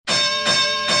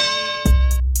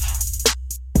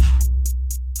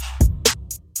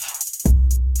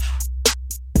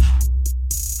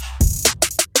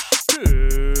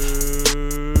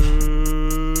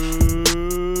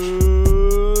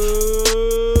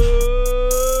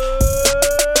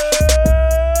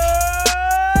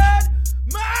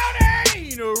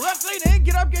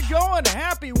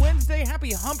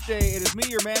hump day. It is me,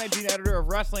 your managing editor of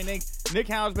Wrestling Inc., Nick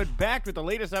Hausman, back with the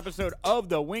latest episode of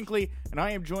The Winkley, and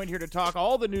I am joined here to talk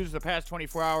all the news of the past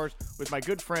 24 hours with my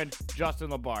good friend, Justin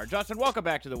LaBar. Justin, welcome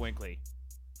back to The Winkley.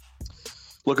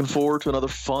 Looking forward to another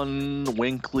fun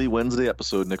Winkley Wednesday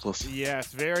episode, Nicholas.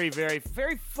 Yes, very, very,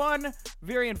 very fun,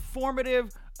 very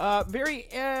informative, very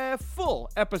full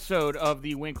episode of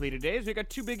the Winkley today. So we got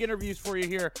two big interviews for you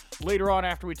here later on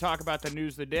after we talk about the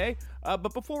news of the day.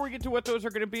 But before we get to what those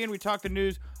are going to be and we talk the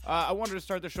news, I wanted to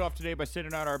start the show off today by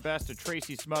sending out our best to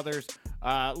Tracy Smothers,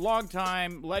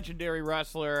 longtime legendary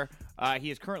wrestler.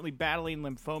 He is currently battling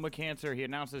lymphoma cancer. He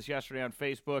announced this yesterday on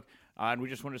Facebook, and we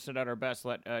just wanted to send out our best,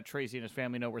 let Tracy and his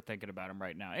family know we're thinking about him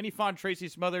right now. Any fond Tracy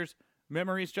Smothers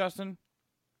memories, Justin?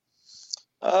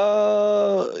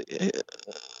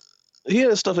 He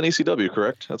had stuff in ECW,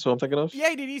 correct? That's what I'm thinking of? Yeah,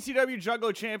 he did ECW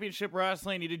Juggalo Championship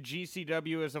Wrestling. He did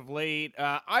GCW as of late.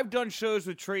 I've done shows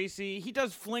with Tracy. He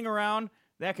does fling around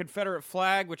that Confederate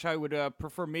flag, which I would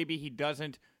prefer maybe he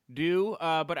doesn't do.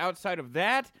 But outside of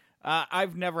that,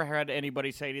 I've never had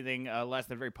anybody say anything less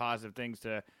than very positive things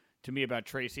to me about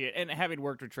Tracy. And having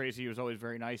worked with Tracy, he was always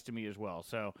very nice to me as well.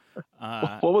 So,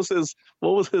 what was his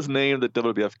name that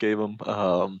WWF gave him?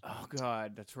 Oh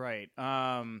God, that's right.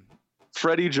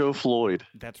 Freddie Joe Floyd.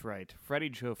 That's right, Freddie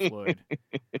Joe Floyd.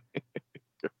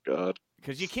 God.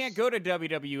 Because you can't go to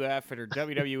WWF or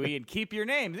WWE and keep your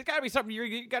name. There's got to be something.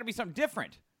 You got to be something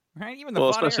different, right? Even the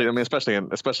especially in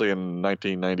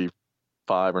 1995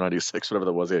 or 96, whatever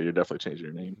that was. Yeah, you're definitely changing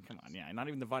your name. Come on, yeah. Not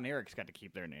even the Von Erichs got to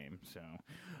keep their name. So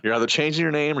you're either changing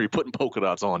your name or you're putting polka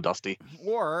dots on, Dusty.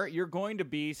 Or you're going to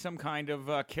be some kind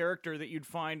of character that you'd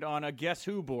find on a Guess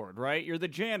Who board, right? You're the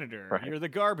janitor. Right. You're the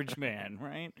garbage man,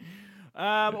 right?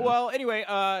 Well, anyway,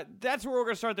 that's where we're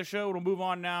going to start the show. We'll move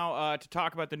on now to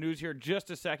talk about the news here in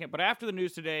just a second. But after the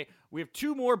news today, we have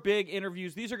two more big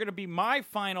interviews. These are going to be my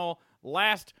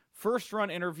last first-run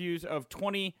interviews of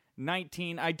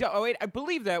 2019. I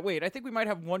believe that. Wait, I think we might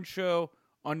have one show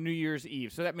on New Year's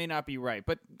Eve, so that may not be right.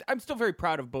 But I'm still very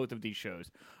proud of both of these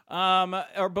shows,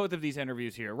 or both of these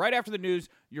interviews here. Right after the news,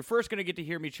 you're first going to get to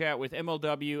hear me chat with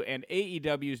MLW and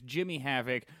AEW's Jimmy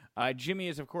Havoc. Jimmy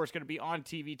is, of course, going to be on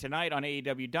TV tonight on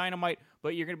AEW Dynamite,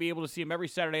 but you're going to be able to see him every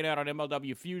Saturday night on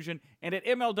MLW Fusion. And at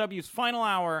MLW's final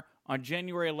hour on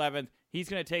January 11th, he's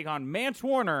going to take on Mance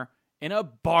Warner in a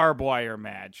barbed wire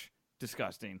match.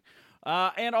 Disgusting.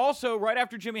 And also, right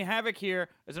after Jimmy Havoc here,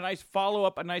 as a nice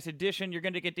follow-up, a nice addition, you're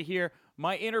going to get to hear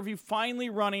my interview finally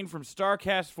running from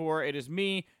StarCast 4. It is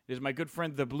me. It is my good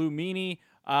friend, the Blue Meanie.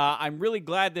 I'm really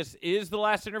glad this is the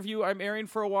last interview I'm airing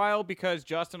for a while because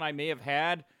Justin and I may have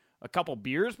had a couple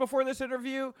beers before this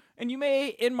interview, and you may,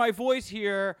 in my voice,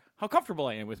 hear how comfortable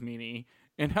I am with Meanie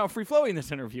and how free-flowing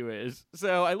this interview is.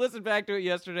 So I listened back to it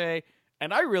yesterday,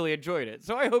 and I really enjoyed it.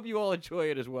 So I hope you all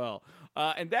enjoy it as well.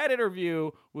 And that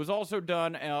interview was also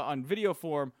done on video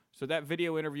form, so that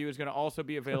video interview is going to also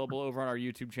be available over on our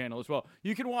YouTube channel as well.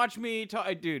 You can watch me talk.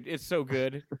 Dude, it's so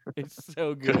good. It's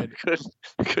so good.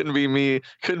 Couldn't be me.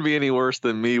 Couldn't be any worse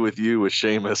than me with you with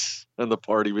Sheamus and the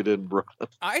party we did in Brooklyn.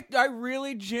 I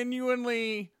really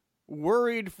genuinely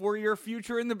worried for your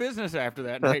future in the business after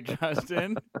that night,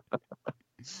 Justin.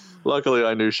 Luckily,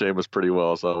 I knew Sheamus pretty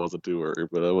well, so I wasn't too worried,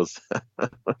 but I was...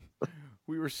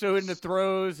 We were so in the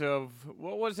throes of,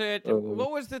 what was it?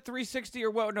 What was the 360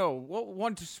 or what? No, what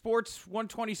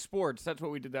 120 sports. That's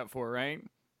what we did that for, right?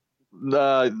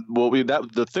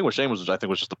 The thing with Sheamus, I think,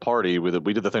 was just the party. We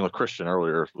did the thing with Christian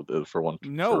earlier for one.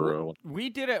 No, we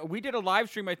did a live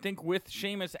stream, I think, with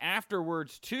Sheamus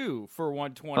afterwards too for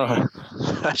 120.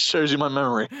 That shows you my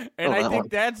memory. And I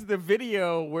think that's the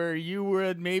video where you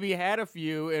would maybe had a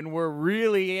few and were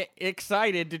really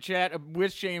excited to chat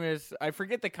with Sheamus. I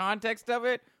forget the context of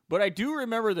it, but I do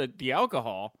remember the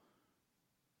alcohol.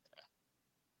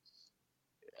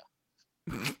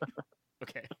 Yeah.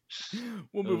 Okay,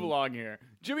 we'll move along here.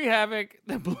 Jimmy Havoc,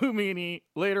 the Blue Meanie,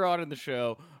 later on in the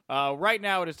show. Right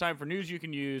now, it is time for news you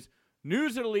can use,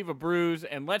 news that'll leave a bruise,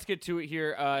 and let's get to it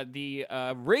here. The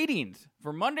ratings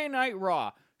for Monday Night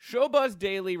Raw. Showbuzz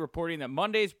Daily reporting that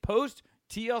Monday's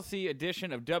post-TLC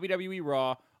edition of WWE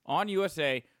Raw on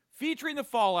USA, featuring the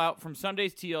fallout from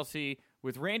Sunday's TLC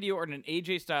with Randy Orton and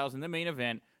AJ Styles in the main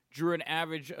event, drew an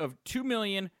average of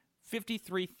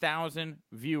 2,053,000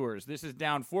 viewers. This is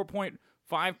down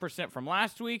 4.5% from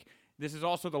last week. This is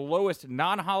also the lowest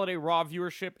non-holiday Raw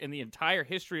viewership in the entire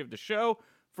history of the show.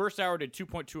 First hour did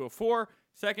 2.204,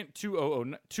 second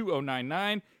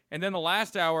 2.099, and then the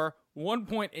last hour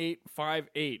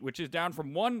 1.858, which is down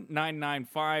from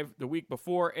 1.995 the week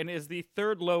before and is the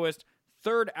third lowest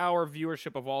third hour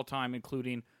viewership of all time,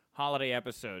 including holiday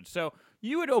episodes. So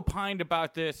You had opined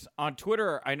about this on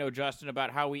Twitter, I know, Justin,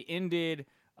 about how we ended,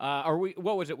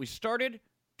 what was it? We started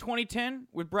 2010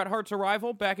 with Bret Hart's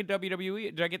arrival back at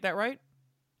WWE. Did I get that right?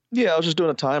 Yeah, I was just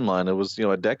doing a timeline. It was,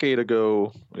 a decade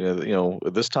ago,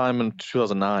 this time in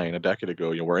 2009, a decade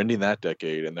ago, we're ending that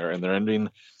decade, and they're ending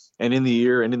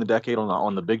the decade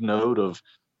on the big note of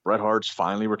Bret Hart's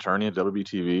finally returning to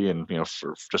WBTV, and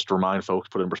just to remind folks,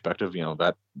 put it in perspective,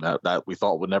 that we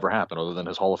thought would never happen, other than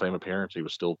his Hall of Fame appearance. He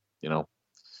was still,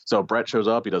 So Bret shows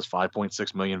up. He does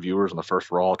 5.6 million viewers on the first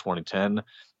Raw 2010, and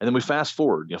then we fast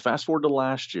forward to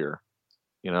last year.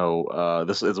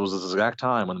 This was this exact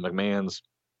time when the McMahons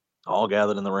all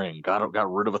gathered in the ring,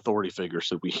 got rid of authority figures,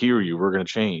 said, "We hear you, we're going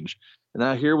to change." And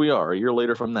now here we are, a year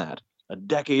later from that, a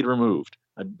decade removed,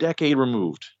 and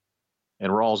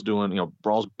Raw's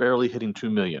Raw's barely hitting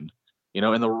 2 million.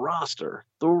 And the roster,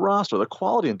 the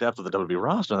quality and depth of the WWE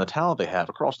roster and the talent they have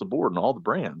across the board and all the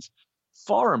brands,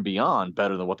 far and beyond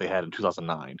better than what they had in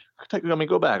 2009.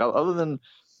 Go back, other than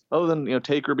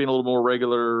Taker being a little more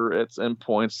regular at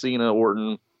endpoints, Cena,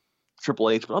 Orton,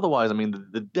 Triple H, but otherwise,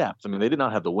 the depth. They did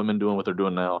not have the women doing what they're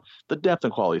doing now. The depth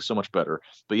and quality is so much better.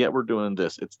 But yet we're doing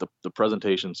this. It's the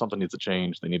presentation. Something needs to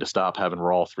change. They need to stop having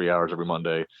Raw 3 hours every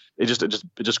Monday. It's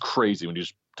just crazy when you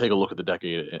just take a look at the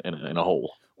decade in a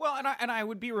whole. Well, and I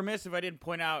would be remiss if I didn't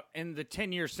point out in the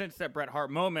 10 years since that Bret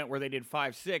Hart moment where they did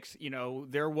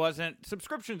 5-6, there wasn't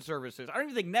subscription services. I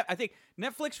don't even think I think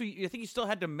Netflix. I think you still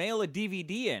had to mail a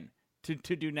DVD in to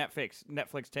do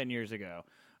Netflix 10 years ago.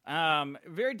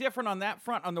 Very different on that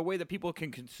front, on the way that people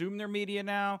can consume their media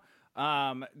now.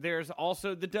 There's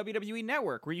also the WWE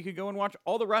Network, where you can go and watch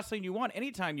all the wrestling you want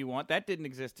anytime you want. That didn't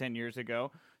exist 10 years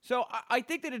ago. So I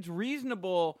think that it's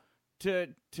reasonable to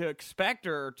expect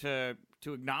or to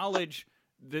acknowledge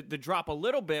the drop a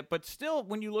little bit, but still,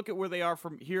 when you look at where they are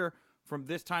from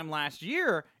this time last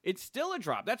year, it's still a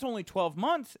drop. That's only 12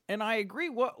 months, and I agree.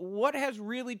 What has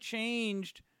really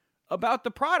changed about the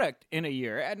product in a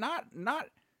year? Not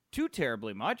too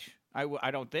terribly much,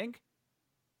 I don't think.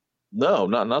 No,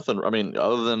 nothing.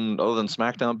 Other than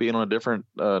SmackDown being on a different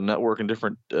network and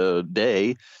different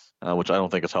day, which I don't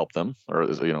think has helped them, or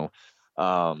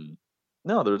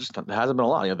no, there just hasn't been a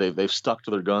lot. They've stuck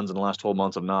to their guns in the last 12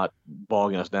 months of not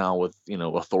bogging us down with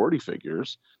authority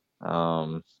figures.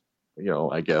 I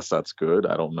guess that's good.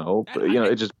 I don't know, but there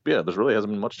really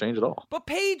hasn't been much change at all. But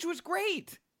Paige was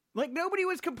great. Like, nobody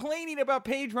was complaining about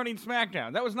Paige running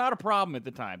SmackDown. That was not a problem at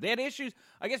the time. They had issues.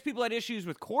 I guess people had issues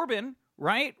with Corbin,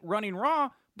 right, running Raw,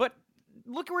 but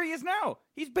look where he is now.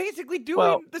 He's basically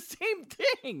doing the same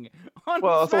thing on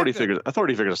authority figures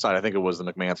aside, I think it was the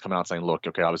McMahons coming out saying, look,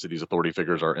 okay, obviously these authority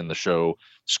figures are in the show,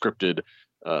 scripted,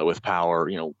 with power.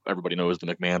 Everybody knows the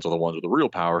McMahons are the ones with the real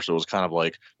power, so it was kind of a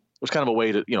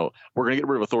way to, we're going to get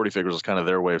rid of authority figures. It's kind of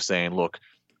their way of saying, look,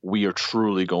 we are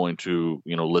truly going to,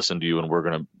 listen to you, and we're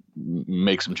going to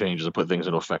make some changes and put things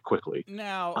into effect quickly.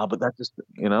 Now, but that just,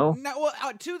 Now, well,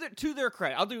 to their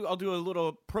credit, I'll do a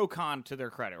little pro con to their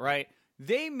credit, right?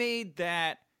 They made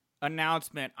that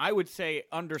announcement, I would say,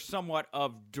 under somewhat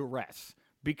of duress,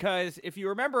 because if you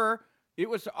remember, it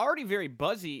was already very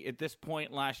buzzy at this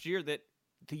point last year that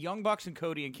the Young Bucks and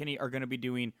Cody and Kenny are going to be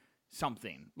doing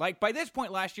something. Like, by this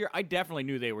point last year, I definitely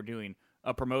knew they were doing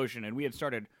a promotion, and we had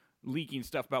started leaking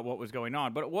stuff about what was going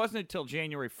on. But it wasn't until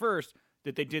January 1st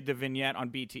that they did the vignette on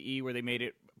BTE where they made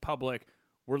it public.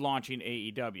 We're launching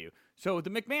AEW. So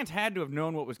the McMahons had to have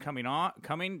known what was coming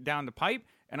down the pipe,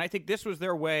 and I think this was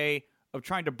their way of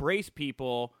trying to brace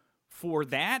people for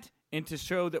that and to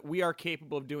show that we are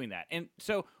capable of doing that. And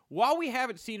so while we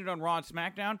haven't seen it on Raw and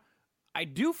SmackDown, I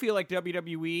do feel like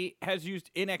WWE has used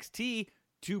NXT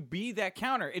to be that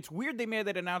counter. It's weird they made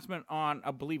that announcement on,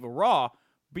 I believe, a Raw,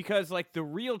 because like the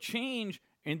real change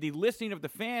in the listening of the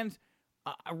fans,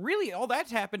 really all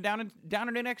that's happened down in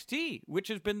NXT, which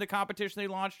has been the competition they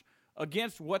launched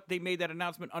against what they made that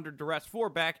announcement under duress for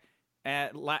back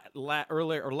at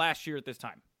earlier or last year at this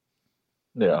time.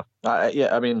 Yeah. I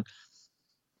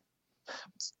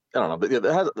don't know, but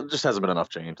there just hasn't been enough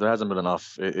change. There hasn't been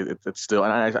enough. It's still,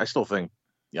 and I still think,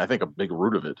 I think a big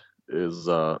root of it is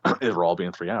Raw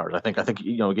being 3 hours. I think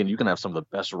again, you can have some of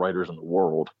the best writers in the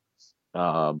world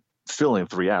filling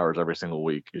 3 hours every single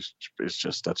week. That's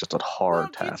just a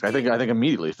hard task. I think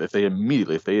immediately if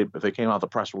they came out with a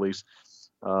press release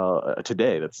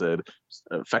today that said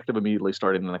effective immediately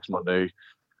starting the next Monday,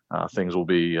 things will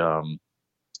be 2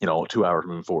 hours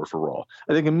moving forward for Raw.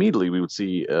 I think immediately we would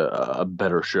see a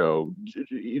better show,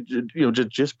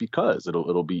 just because it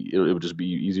would just be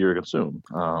easier to consume.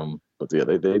 But yeah,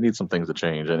 they need some things to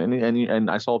change. And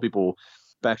I saw people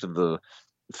back to the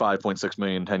 5.6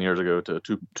 million 10 years ago to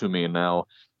 2 million now.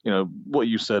 what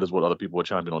you said is what other people would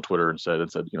chime in on Twitter and said,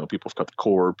 people have cut the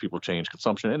cord, people change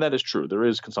consumption, and that is true. There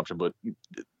is consumption, but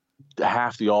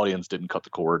half the audience didn't cut the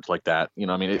cord like that.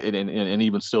 I mean, and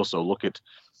even still, so look at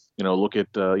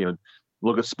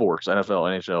sports,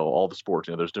 NFL, NHL, all the sports.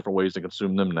 There's different ways to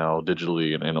consume them now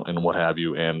digitally and what have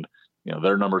you, and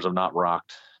their numbers have not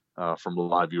rocked from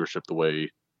live viewership the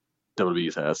way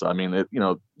WWE's has. I mean,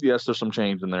 yes, there's some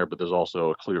change in there, but there's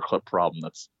also a clear-cut problem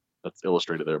that's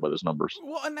illustrated there by those numbers.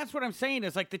 Well, and that's what I'm saying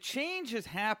is, like, the change has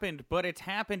happened, but it's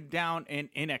happened down in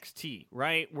NXT,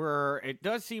 right? Where it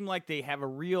does seem like they have a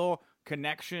real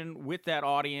connection with that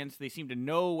audience. They seem to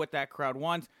know what that crowd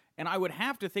wants. And I would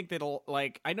have to think that,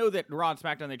 like, I know that Raw and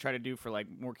SmackDown they try to do for, like,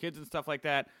 more kids and stuff like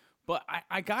that. But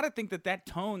I got to think that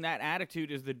tone, that attitude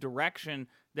is the direction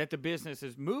that the business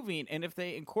is moving. And if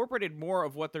they incorporated more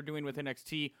of what they're doing with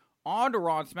NXT onto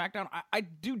Raw and SmackDown, I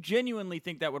do genuinely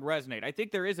think that would resonate. I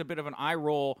think there is a bit of an eye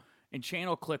roll and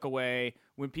channel click away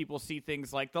when people see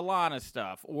things like the Lana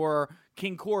stuff or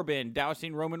King Corbin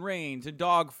dousing Roman Reigns and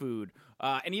dog food.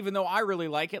 And even though I really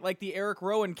like it, like the Eric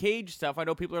Rowan Cage stuff, I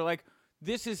know people are like,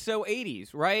 this is so 80s,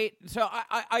 right? So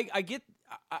I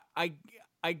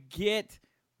get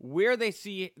where they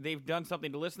see they've done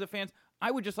something to listen to fans. I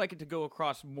would just like it to go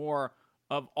across more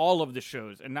of all of the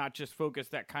shows and not just focus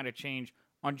that kind of change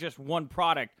on just one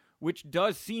product, which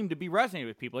does seem to be resonating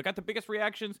with people. It got the biggest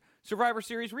reactions Survivor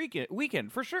Series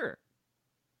weekend for sure.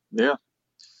 Yeah,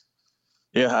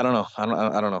 I don't know.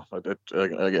 I don't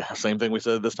know. Same thing we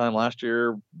said this time last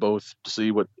year, both to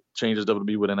see what changes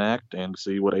WWE would enact and to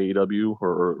see what AEW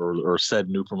or said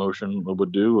new promotion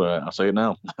would do. I'll say it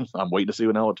now. I'm waiting to see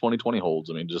what 2020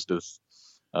 holds. I mean, just as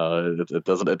it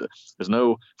doesn't. There's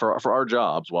no for our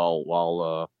jobs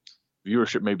while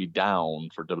viewership may be down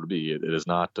for WWE, it is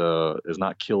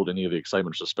not killed any of the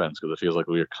excitement or suspense because it feels like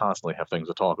we constantly have things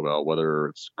to talk about, whether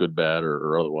it's good, bad,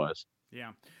 or otherwise.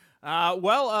 Yeah.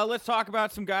 Let's talk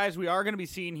about some guys we are going to be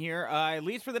seeing here, at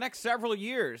least for the next several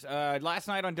years. Last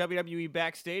night on WWE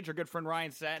Backstage, our good friend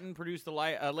Ryan Satin produced the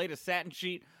latest Satin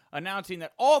sheet announcing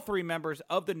that all three members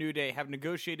of the New Day have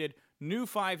negotiated new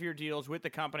 5-year deals with the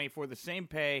company for the same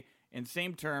pay and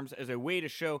same terms as a way to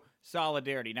show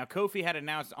solidarity. Now, Kofi had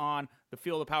announced on the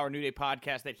Feel the Power New Day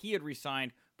podcast that he had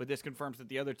resigned, but this confirms that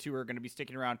the other two are going to be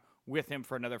sticking around with him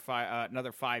for another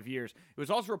 5 years. It was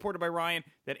also reported by Ryan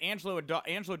that Angelo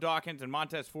Dawkins and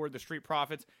Montez Ford, the Street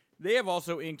Profits, they have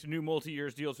also inked new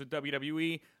multi-years deals with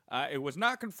WWE. It was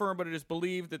not confirmed, but it is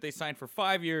believed that they signed for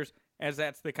 5 years, as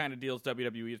that's the kind of deals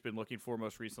WWE has been looking for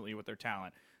most recently with their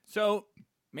talent. So,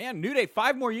 man, New Day,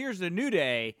 5 more years of New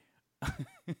Day.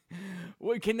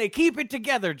 Can they keep it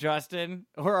together, Justin?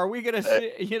 Or are we going to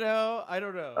see, I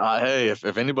don't know. Hey,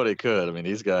 if anybody could, I mean,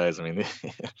 these guys,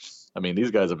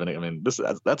 these guys have been,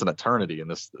 that's an eternity in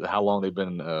this, how long they've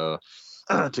been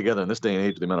together in this day and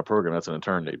age, the amount of program, that's an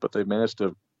eternity. But they've managed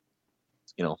to,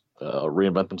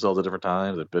 reinvent themselves at different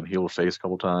times. They've been heel or face a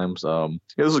couple times.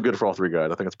 This is good for all three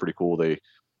guys. I think it's pretty cool. They,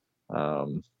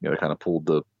 they kind of pulled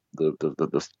the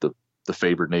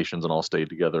favored nations and all stayed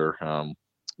together.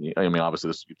 I mean,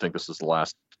 obviously, you'd think this is the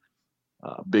last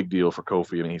big deal for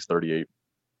Kofi. I mean, he's 38.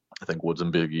 I think Woods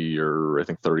and Big E are, I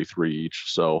think, 33 each.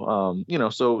 So, and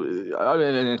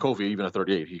Kofi, even at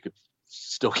 38, he could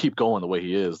still keep going the way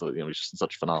he is. He's just in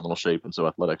such phenomenal shape and so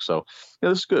athletic. So,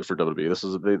 this is good for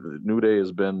WWE. The New Day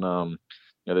has been,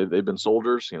 they've been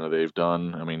soldiers. They've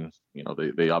done. I mean,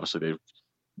 they obviously they've.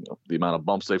 The amount of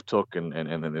bumps they've took and the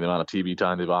amount of TV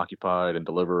time they've occupied and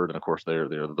delivered, and of course they're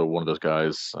one of those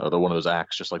guys, they're one of those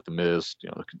acts, just like the Miz.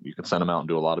 You can send them out and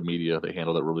do a lot of media. They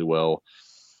handle it really well.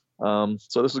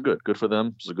 So this is good for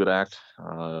them. It's a good act.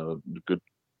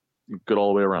 Good all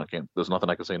the way around. There's nothing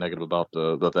I can say negative about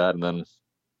that. And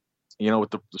then,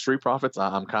 with the Street Profits,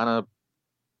 I'm kind of.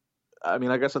 I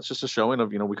mean, I guess that's just a showing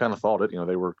of we kind of thought it.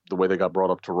 They were the way they got brought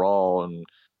up to Raw and.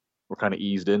 Were kind of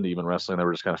eased into even wrestling. They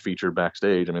were just kind of featured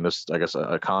backstage. I mean, this, I guess,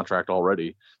 a contract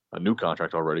already, a new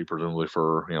contract already, presumably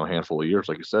for a handful of years,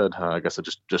 like you said. I guess it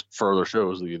just further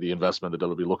shows the investment that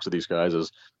WWE looks at these guys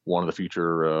as one of the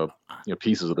future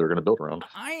pieces that they're going to build around.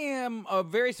 I am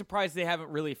very surprised they haven't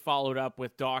really followed up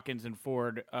with Dawkins and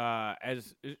Ford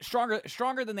as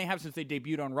stronger than they have since they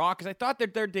debuted on Raw. Because I thought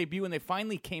that their debut when they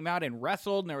finally came out and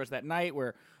wrestled, and there was that night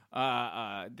where.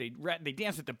 They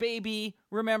danced with the baby,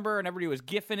 remember, and everybody was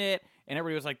gifting it, and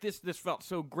everybody was like, this felt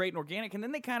so great and organic, and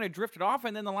then they kind of drifted off,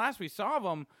 and then the last we saw of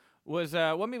them was,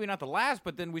 maybe not the last,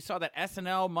 but then we saw that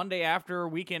SNL Monday After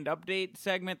Weekend Update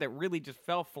segment that really just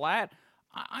fell flat.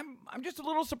 I'm just a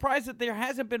little surprised that there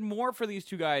hasn't been more for these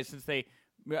two guys since they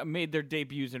made their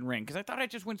debuts in ring, because I thought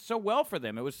it just went so well for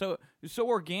them. It was so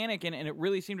organic, and it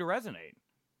really seemed to resonate.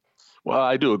 Well,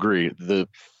 I do agree. The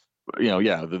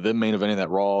main event, that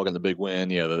Raw and the big win,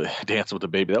 the Dancing with the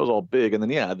Baby, that was all big. And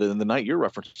then the night you're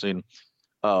referencing,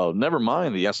 never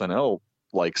mind the SNL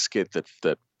like skit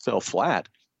that fell flat.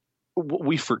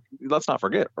 Let's not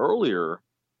forget earlier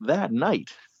that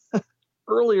night,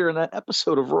 earlier in that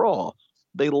episode of Raw,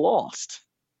 they lost.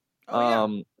 Oh,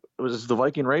 yeah. It was the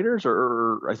Viking Raiders,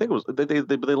 or I think it was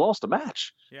they lost a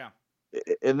match. Yeah.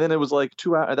 And then it was like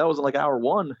 2 hours. That was like hour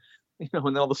one, and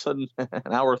then all of a sudden,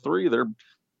 in hour three,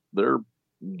 they're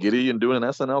giddy and doing an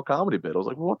SNL comedy bit. I was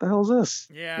like, well, what the hell is this?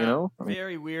 Yeah,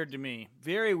 very weird to me.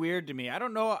 Very weird to me. I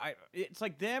don't know. It's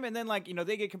like them, and then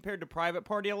they get compared to Private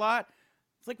Party a lot.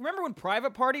 It's like, remember when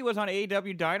Private Party was on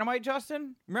AEW Dynamite,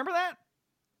 Justin? Remember that?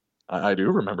 I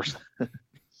do remember.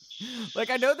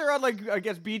 I know they're on I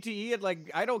guess BTE, and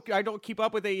I don't keep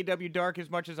up with AEW Dark as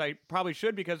much as I probably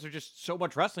should because there's just so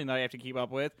much wrestling that I have to keep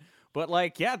up with. But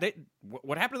what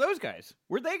happened to those guys?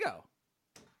 Where'd they go?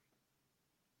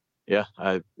 Yeah,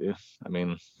 I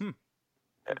mean,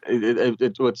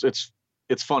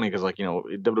 it's funny because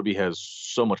WWE has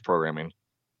so much programming,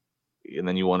 and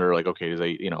then you wonder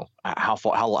okay, how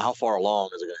far along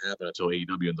is it going to happen until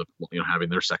AEW ends up having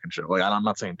their second show? I'm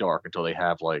not saying Dark until they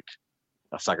have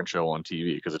a second show on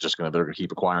TV, because they're gonna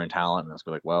keep acquiring talent, and it's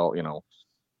like, well, I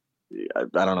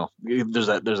don't know. There's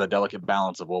that delicate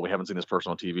balance of, well, we haven't seen this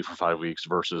person on TV for 5 weeks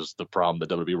versus the problem that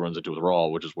WWE runs into with Raw,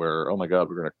 which is where, oh my God,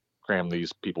 we're gonna cram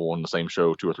these people on the same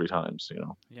show 2 or 3 times.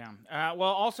 Yeah. Well,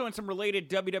 also in some related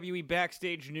WWE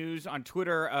backstage news on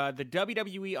Twitter, the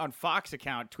WWE on Fox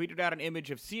account tweeted out an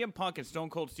image of CM Punk and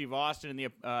Stone Cold Steve Austin,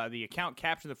 and the account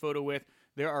captioned the photo with,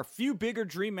 "There are few bigger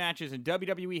dream matches in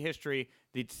WWE history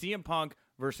than CM Punk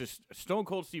versus Stone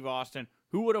Cold Steve Austin.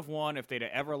 Who would have won if they'd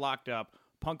ever locked up?"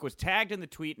 Punk was tagged in the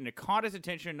tweet, and it caught his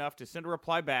attention enough to send a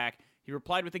reply back. He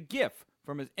replied with a GIF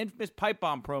from his infamous pipe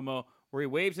bomb promo where he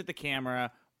waves at the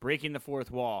camera, breaking the fourth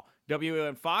wall. WWE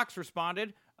and Fox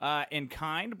responded in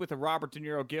kind with a Robert De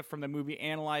Niro GIF from the movie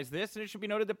Analyze This, and it should be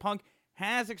noted that Punk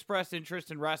has expressed interest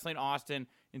in wrestling Austin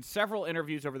in several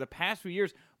interviews over the past few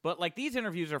years, but these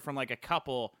interviews are from a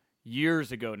couple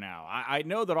years ago now. I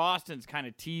know that Austin's kind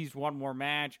of teased one more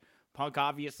match. Punk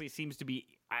obviously seems to be,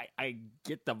 I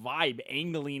get the vibe,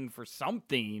 angling for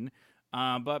something,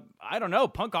 but I don't know.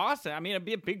 Punk Austin, it'd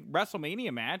be a big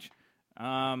WrestleMania match.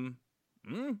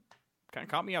 Kind of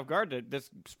caught me off guard that this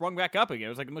sprung back up again. It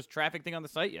was the most trafficked thing on the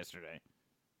site yesterday.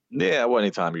 Yeah, well,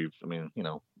 anytime either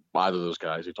of those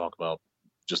guys you talk about,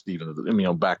 just even,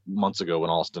 back months ago when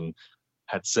Austin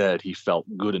had said he felt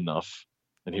good enough,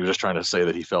 and he was just trying to say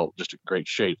that he felt just in great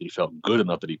shape, that he felt good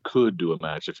enough that he could do a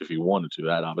match if he wanted to.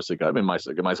 That obviously got,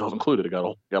 myself included, it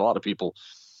got a lot of people,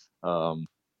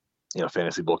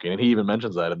 fantasy booking. And he even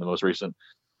mentions that in the most recent,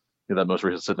 that most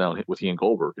recent sit down with Ian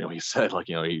Goldberg. He said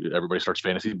everybody starts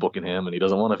fantasy booking him, and he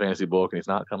doesn't want a fantasy book, and he's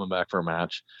not coming back for a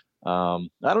match. I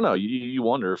don't know. You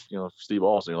wonder if Steve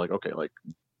Austin, you're like, okay,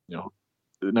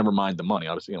 never mind the money.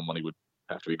 Obviously, money would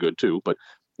have to be good too, but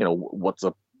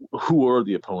who are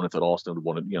the opponents that Austin would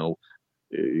want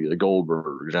to,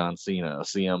 Goldberg, John Cena,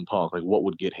 CM Punk, what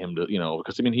would get him to,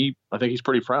 because I think he's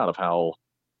pretty proud of how,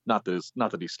 not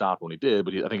that he stopped when he did,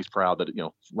 but I think he's proud that,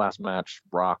 last match,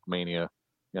 Brock Mania,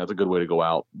 it's a good way to go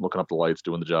out, looking up the lights,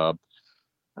 doing the job.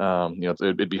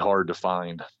 It'd be hard to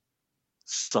find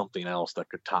something else that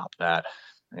could top that,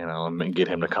 and get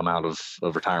him to come out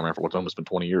of retirement for what's almost been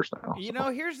 20 years now.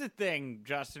 Here's the thing,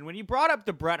 Justin. When you brought up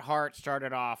the Bret Hart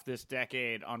started off this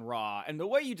decade on Raw, and the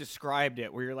way you described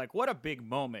it, where you're like, what a big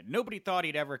moment. Nobody thought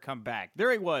he'd ever come back.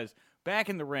 There he was, back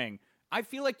in the ring. I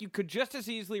feel like you could just as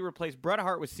easily replace Bret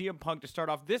Hart with CM Punk to start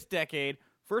off this decade,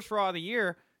 first Raw of the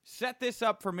year, set this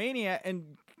up for Mania,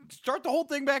 and start the whole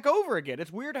thing back over again.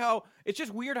 It's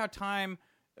just weird how time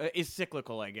is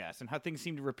cyclical, I guess, and how things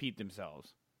seem to repeat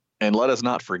themselves. And let us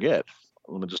not forget,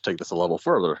 let me just take this a level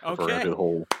further before the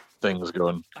whole thing's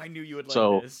going. I knew you would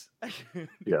like this.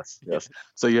 Yes.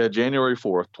 So January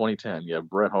 4th, 2010, you have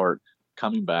Bret Hart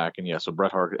coming back, and so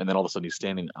Bret Hart, and then all of a sudden he's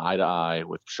standing eye to eye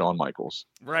with Shawn Michaels.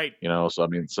 Right. So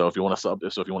if you want to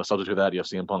substitute that, you have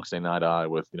CM Punk standing eye to eye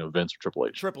with Vince or Triple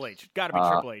H. Triple H, got to be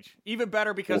Triple H. Even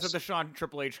better because of the Shawn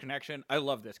Triple H connection. I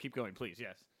love this. Keep going, please.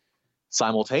 Yes.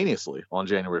 Simultaneously on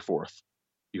January 4th,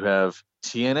 you have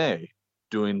TNA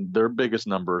doing their biggest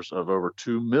numbers of over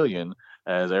 2 million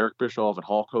as Eric Bischoff and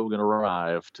Hulk Hogan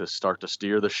arrive to start to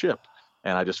steer the ship.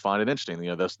 And I just find it interesting.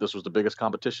 This was the biggest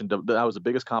competition. That was the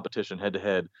biggest competition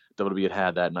head-to-head WWE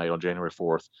had that night on January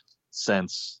 4th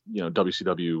since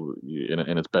WCW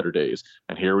in its better days.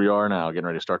 And here we are now, getting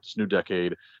ready to start this new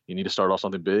decade. You need to start off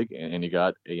something big, and you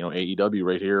got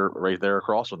AEW right there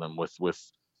across from them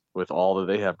with all that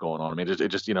they have going on. It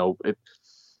just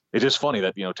it's just funny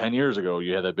that 10 years ago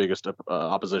you had that biggest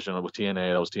opposition with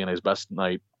TNA. That was TNA's best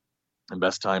night and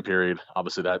best time period.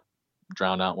 Obviously, that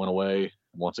drowned out, went away.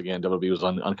 Once again, WWE was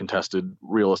uncontested.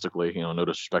 Realistically, no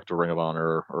disrespect to Ring of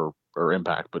Honor or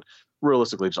Impact, but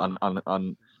realistically, just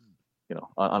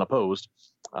unopposed.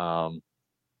 And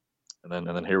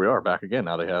then here we are back again.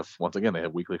 Now they have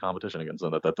weekly competition against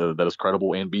them that is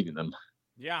credible and beating them.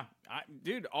 Yeah,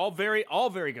 dude, all very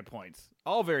good points.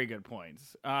 All very good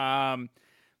points. My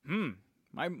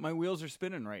wheels are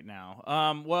spinning right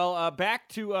now. Back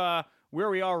to where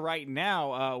we are right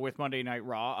now with Monday Night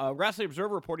Raw. Wrestling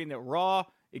Observer reporting that Raw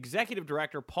Executive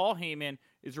Director Paul Heyman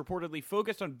is reportedly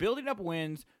focused on building up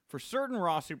wins for certain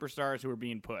Raw superstars who are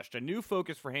being pushed. A new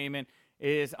focus for Heyman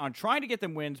is on trying to get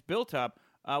them wins built up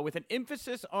with an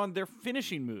emphasis on their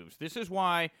finishing moves. This is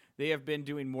why they have been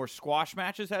doing more squash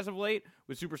matches as of late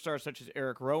with superstars such as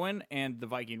Eric Rowan and the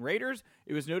Viking Raiders.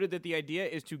 It was noted that the idea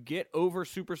is to get over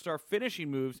superstar finishing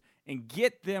moves and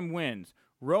get them wins.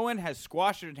 Rowan has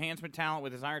squashed enhancement talent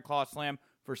with his Iron Claw Slam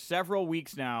for several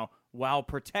weeks now while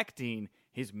protecting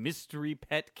his mystery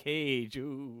pet cage.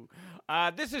 Ooh.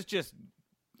 This is just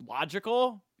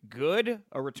logical, good,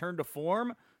 a return to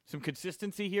form, some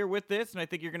consistency here with this, and I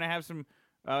think you're going to have some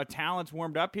talents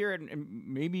warmed up here and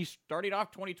maybe starting off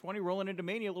 2020, rolling into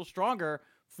Mania a little stronger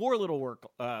for a little work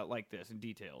like this in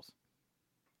details.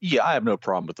 Yeah, I have no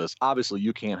problem with this. Obviously,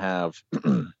 you can't have,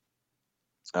 and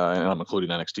I'm including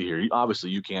NXT here,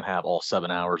 obviously you can't have all 7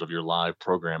 hours of your live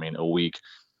programming a week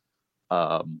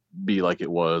be like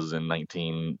it was in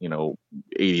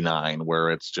 1989,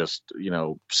 where it's just,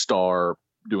 star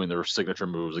doing their signature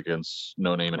moves against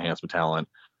no-name enhancement talent.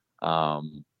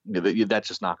 That's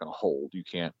just not going to hold. You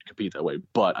can't compete that way.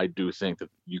 But I do think that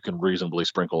you can reasonably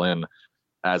sprinkle in,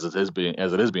 as it is being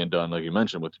done, like you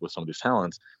mentioned, with some of these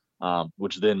talents,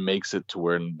 which then makes it to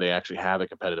where they actually have a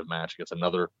competitive match against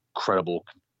another credible,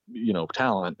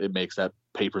 talent. It makes that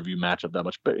pay-per-view matchup that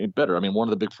much better. I mean, one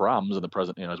of the big problems in the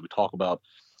present, as we talk about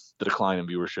the decline in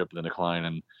viewership, the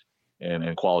decline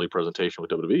in quality presentation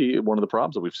with WWE, one of the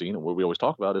problems that we've seen and what we always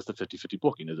talk about is the 50-50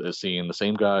 booking, is seeing the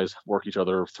same guys work each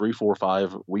other 3, 4,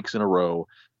 5 weeks in a row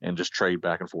and just trade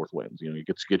back and forth wins. It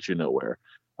gets you nowhere.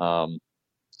 So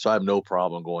I have no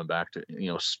problem going back to,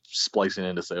 splicing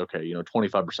in to say, okay,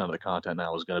 25% of the content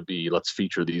now is going to be, let's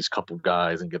feature these couple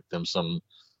guys and get them some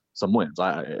wins.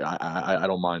 I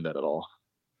don't mind that at all.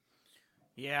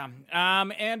 Yeah.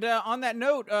 And on that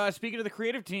note, speaking of the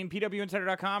creative team,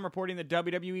 PWInsider.com reporting that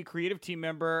WWE creative team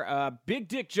member Big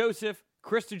Dick Joseph,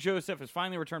 Chris DeJoseph, has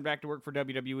finally returned back to work for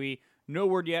WWE. No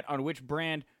word yet on which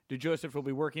brand DeJoseph will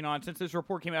be working on. Since this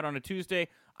report came out on a Tuesday,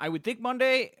 I would think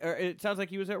Monday. It sounds like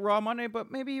he was at Raw Monday,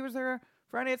 but maybe he was there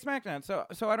Friday at SmackDown.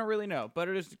 So I don't really know. But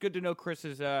it is good to know Chris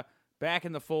is back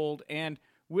in the fold. And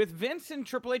with Vince and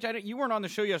Triple H, you weren't on the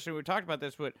show yesterday. We talked about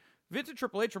this, but Vince and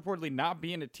Triple H reportedly not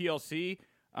being at TLC.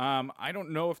 I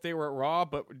don't know if they were at Raw,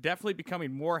 but definitely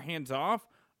becoming more hands-off.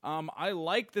 I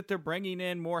like that they're bringing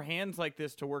in more hands like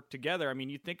this to work together. I mean,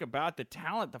 you think about the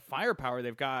talent, the firepower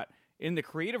they've got in the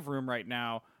creative room right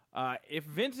now. If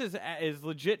Vince is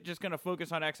legit just going to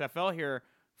focus on XFL here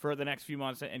for the next few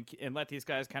months and let these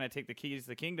guys kind of take the keys to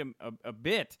the kingdom a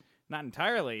bit, not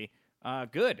entirely,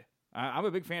 good. I'm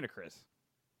a big fan of Chris.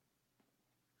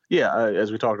 Yeah,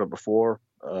 as we talked about before,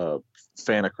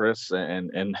 fan of Chris,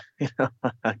 and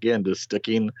again, just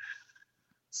sticking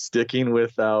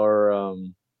with our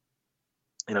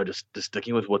just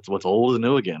sticking with what's old is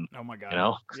new again. Oh my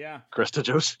God! Yeah, Chris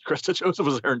DeJoseph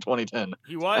was there in 2010.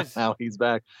 He was. Now he's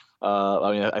back.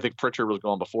 I think Pritchard was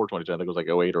gone before 2010. I think it was like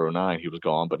 08 or 09 he was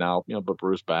gone, but now but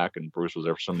Bruce back, and Bruce was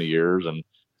there for so many years, and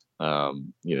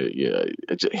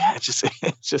it's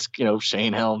just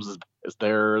Shane Helms is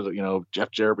there. Jeff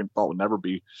Jarrett thought would never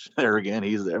be there again.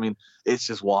 He's there. I mean, it's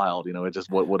just wild. It's just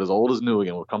what is old is new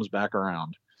again. What comes back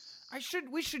around.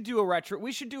 We should do a retro.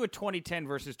 We should do a 2010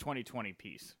 versus 2020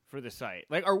 piece for the site.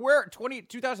 Or where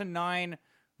 2009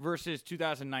 versus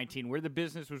 2019, where the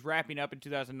business was wrapping up in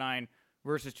 2009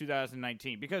 versus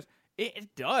 2019, because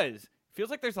it does. It feels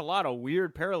like there's a lot of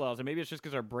weird parallels, and maybe it's just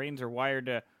because our brains are wired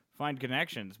to find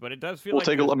connections, but it does feel like...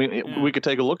 we could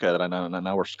take a look at it. I know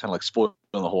now we're kind of like spoiling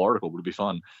the whole article, but it'd be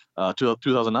fun.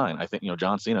 2009, I think,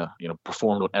 John Cena,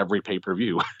 performed on every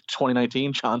pay-per-view.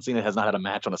 2019, John Cena has not had a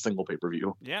match on a single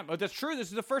pay-per-view. Yeah, but that's true. This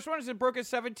is the first one since it broke his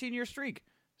 17-year streak.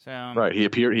 So right, he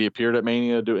appeared at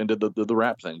Mania and did the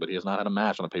rap thing, but he has not had a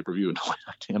match on a pay-per-view in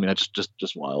 2019. I mean, that's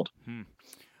just wild.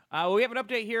 We have an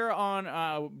update here on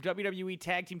WWE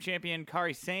Tag Team Champion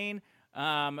Kairi Sane.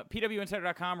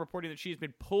 PWInsider.com reporting that she's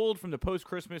been pulled from the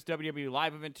post-Christmas WWE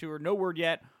Live event tour. No word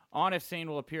yet on if Sane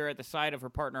will appear at the side of her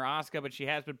partner Asuka, but she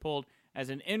has been pulled as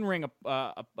an in-ring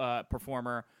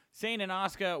performer. Sane and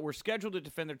Asuka were scheduled to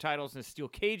defend their titles in a steel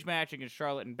cage match against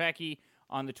Charlotte and Becky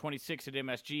on the 26th at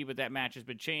MSG, but that match has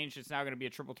been changed. It's now going to be a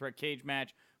triple threat cage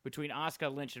match between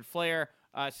Asuka, Lynch, and Flair.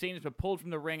 Sane has been pulled from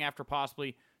the ring after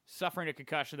possibly suffering a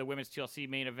concussion at the women's TLC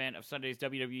main event of Sunday's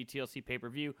WWE TLC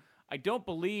pay-per-view. I don't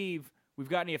believe we've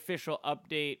got any official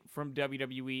update from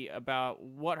WWE about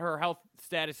what her health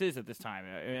status is at this time,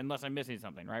 unless I'm missing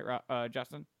something, right,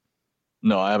 Justin?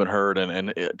 No, I haven't heard.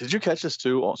 And did you catch this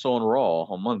too? Also on Raw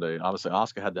on Monday, obviously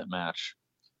Asuka had that match,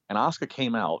 and Asuka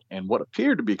came out, and what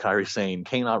appeared to be Kairi Sane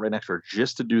came out right next to her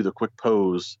just to do the quick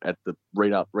pose at the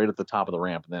right at the top of the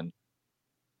ramp, and then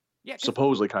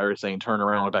supposedly Kairi Sane turned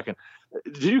around and went back in.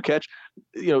 Did you catch?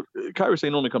 Kairi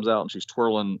Sane normally comes out and she's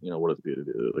twirling, what is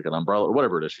it, like an umbrella or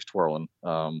whatever it is she's twirling.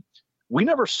 We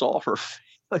never saw her,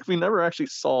 we never actually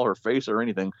saw her face or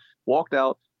anything. Walked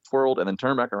out, twirled, and then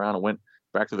turned back around and went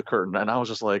back to the curtain. And I was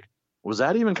just like, was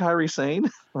that even Kairi Sane?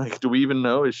 Do we even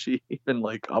know? Is she even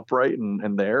upright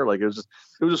and there? It was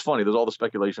just funny. There's all the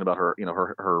speculation about her,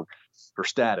 her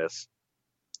status.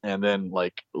 And then,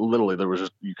 literally, there was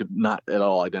just, you could not at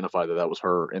all identify that was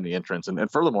her in the entrance.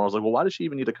 And furthermore, I was like, well, why does she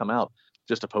even need to come out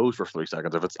just to pose for 3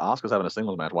 seconds? If it's Asuka's having a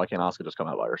singles match, why can't Asuka just come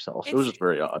out by herself? It was just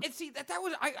very odd. And see, that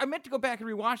was, I meant to go back and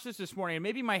rewatch this morning, and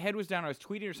maybe my head was down. I was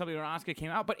tweeting or something when Asuka came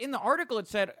out. But in the article, it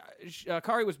said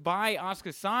Kairi was by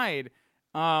Asuka's side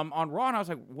on Raw, and I was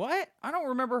like, what? I don't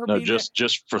remember her being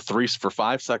just for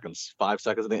 5 seconds. 5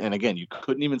 seconds. And again, you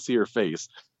couldn't even see her face.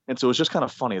 And so it's just kind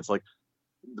of funny. It's like,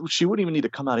 she wouldn't even need to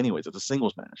come out anyways. It's a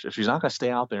singles match. If she's not going to stay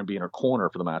out there and be in her corner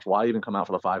for the match, why even come out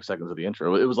for the 5 seconds of the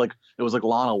intro? It was like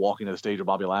Lana walking to the stage of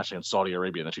Bobby Lashley in Saudi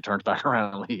Arabia, and then she turns back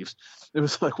around and leaves. It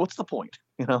was like, what's the point?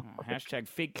 Hashtag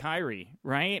fake Kairi,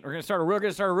 right? We're gonna start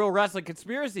a real wrestling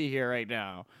conspiracy here right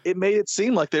now. It made it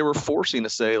seem like they were forcing to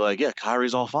say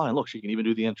Kairi's all fine. Look, she can even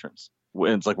do the entrance.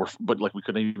 And it's we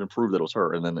couldn't even prove that it was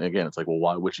her. And then again, it's like, well,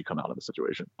 why would she come out in the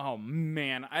situation? Oh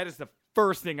man, that is the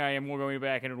first thing I am going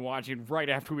back and watching right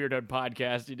after we were done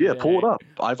podcasting today. Yeah, pull it up.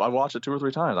 I watched it 2 or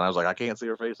 3 times, and I was like, I can't see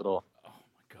her face at all. Oh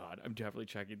my god, I'm definitely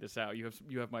checking this out.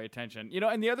 You have my attention.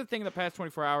 And the other thing in the past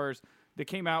 24 hours that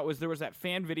came out was there was that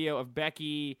fan video of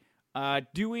Becky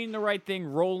doing the right thing,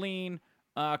 rolling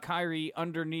Kairi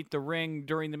underneath the ring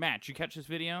during the match. You catch this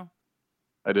video?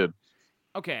 I did.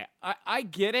 Okay, I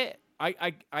get it.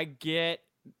 I get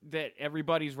that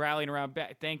everybody's rallying around.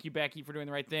 Thank you, Becky, for doing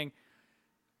the right thing.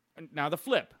 Now the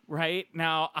flip, right?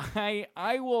 Now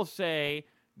I will say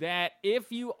that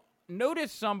if you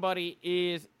notice somebody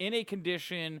is in a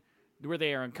condition where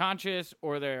they are unconscious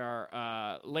or they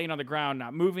are laying on the ground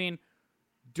not moving,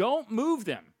 don't move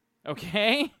them,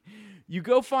 okay? You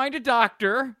go find a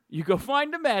doctor, you go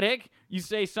find a medic, you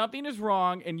say something is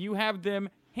wrong, and you have them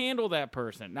handle that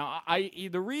person. Now,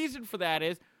 the reason for that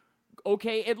is,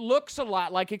 okay, it looks a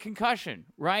lot like a concussion,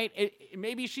 right?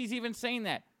 Maybe she's even saying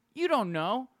that. You don't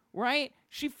know, right?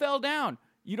 She fell down.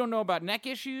 You don't know about neck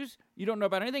issues. You don't know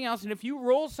about anything else. And if you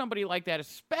roll somebody like that,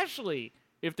 especially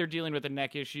if they're dealing with a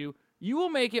neck issue, you will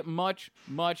make it much,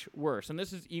 much worse. And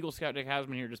this is Eagle Scout Dick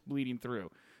Hausman here just bleeding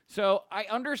through. So I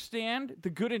understand the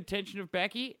good intention of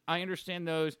Becky. I understand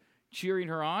those cheering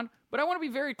her on. But I want to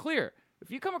be very clear. If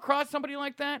you come across somebody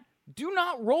like that, do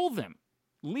not roll them.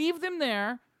 Leave them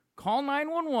there. Call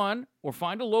 911 or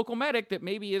find a local medic that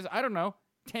maybe is,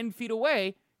 10 feet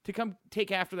away to come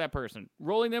take after that person.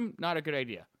 Rolling them, not a good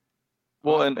idea.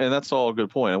 Well, and that's all a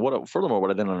good point. And furthermore, what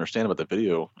I didn't understand about the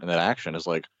video and that action is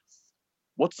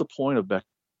what's the point of Becky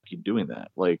doing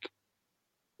that?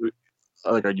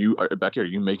 Are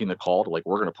you making the call to we're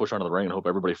going to push her into the ring and hope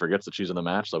everybody forgets that she's in the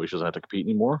match so she doesn't have to compete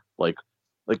anymore?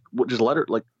 Just let her,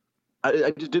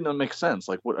 I just didn't make sense.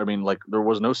 There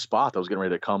was no spot that was getting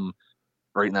ready to come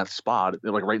right in that spot,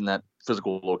 right in that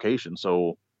physical location.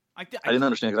 So I didn't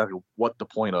understand exactly what the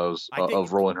point of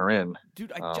rolling her in.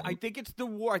 Dude, I think it's the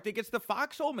war. I think it's the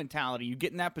foxhole mentality. You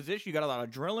get in that position, you got a lot of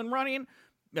adrenaline running,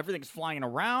 everything's flying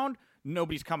around,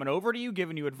 nobody's coming over to you,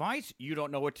 giving you advice, you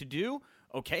don't know what to do.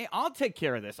 Okay, I'll take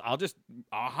care of this. I'll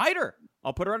hide her.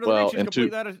 I'll put her under the ring. She's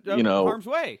completely out of harm's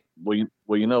way. Well,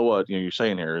 you know what you're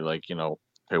saying here,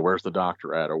 okay, where's the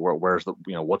doctor at, or where's the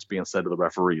what's being said to the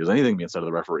referee? Is anything being said to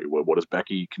the referee? What is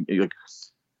Becky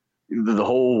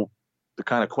the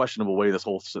kind of questionable way that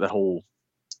whole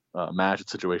match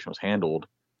situation was handled?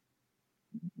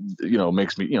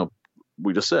 Makes me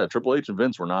we just said Triple H and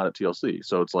Vince were not at TLC,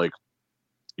 so it's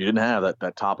you didn't have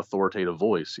that top authoritative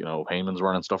voice. Heyman's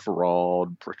running stuff for Raw,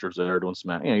 Pritchard's there doing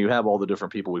some. You have all the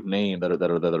different people we've named that are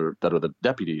the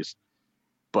deputies,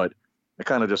 but it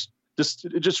kind of just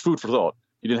food for thought.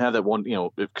 You didn't have that one,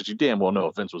 because you damn well know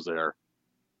if Vince was there,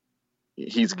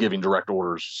 he's giving direct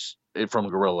orders from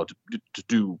Gorilla to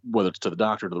do, whether it's to the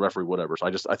doctor, to the referee, whatever. So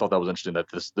I thought that was interesting that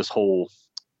this whole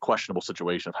questionable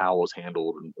situation of how it was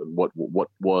handled and what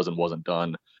was and wasn't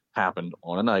done happened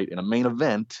on a night in a main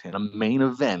event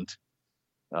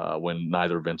when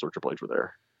neither Vince or Triple H were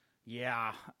there.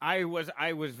 Yeah, I was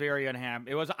very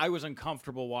unhappy. I was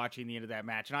uncomfortable watching the end of that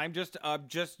match, and I'm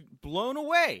just blown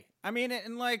away. I mean,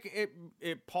 and like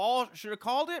Paul should have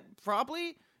called it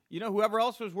probably. Whoever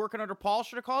else was working under Paul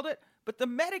should have called it. But the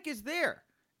medic is there,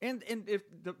 and if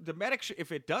the medic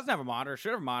if it doesn't have a monitor,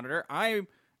 should have a monitor. I'm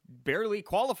barely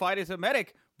qualified as a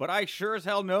medic, but I sure as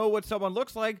hell know what someone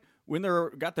looks like when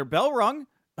they're got their bell rung.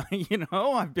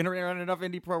 I've been around enough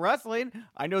indie pro wrestling.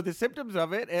 I know the symptoms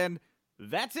of it, and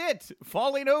that's it.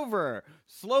 Falling over,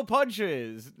 slow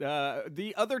punches,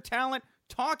 the other talent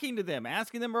talking to them,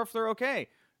 asking them if they're okay.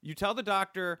 You tell the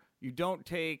doctor you don't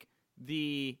take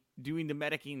doing the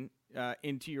medicing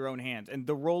into your own hands. And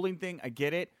the rolling thing, I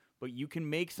get it, but you can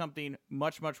make something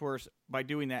much, much worse by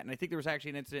doing that. And I think there was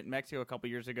actually an incident in Mexico a couple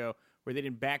years ago where they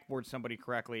didn't backboard somebody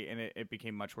correctly, and it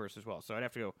became much worse as well. So I'd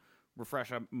have to go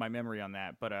refresh my memory on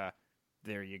that. But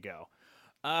there you go.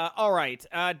 All right.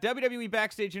 WWE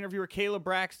Backstage interviewer Kayla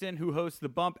Braxton, who hosts The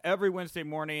Bump every Wednesday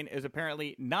morning, is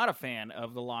apparently not a fan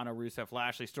of the Lana Rusev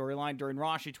Lashley storyline. During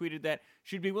Raw, she tweeted that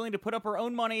she'd be willing to put up her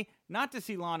own money not to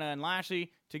see Lana and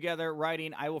Lashley together,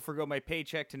 writing, "I will forgo my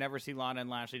paycheck to never see Lana and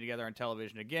Lashley together on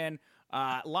television again."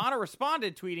 Lana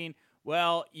responded, tweeting,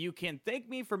 "Well, you can thank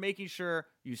me for making sure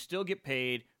you still get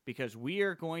paid because we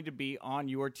are going to be on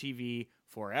your TV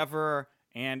forever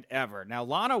and ever." Now,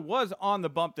 Lana was on The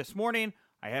Bump this morning.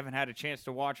 I haven't had a chance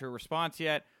to watch her response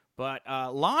yet, but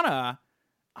Lana,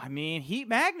 I mean, heat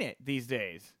magnet these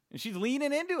days, and she's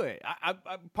leaning into it.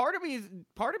 Part of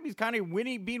me's kind of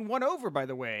being won over by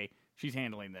the way she's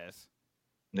handling this.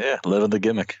 Yeah, living the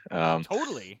gimmick.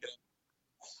 Totally.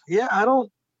 Yeah, I don't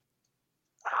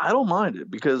mind it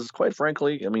because, quite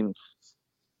frankly, I mean,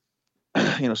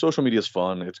 social media is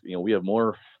fun. It's we have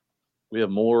more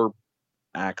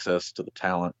access to the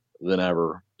talent than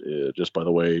ever, just by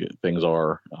the way things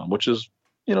are, which is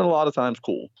a lot of times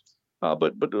cool.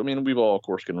 But I mean, we've all, of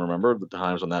course, can remember the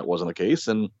times when that wasn't the case,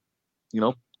 and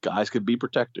guys could be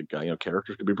protected,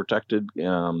 characters could be protected.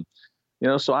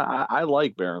 So I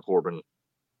like Baron Corbin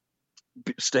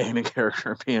staying in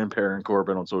character and being Baron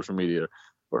Corbin on social media,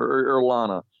 or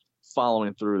Lana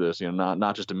following through this.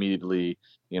 Not just immediately.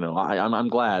 I'm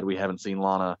glad we haven't seen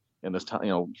Lana in this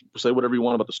time. Say whatever you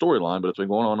want about the storyline, but it's been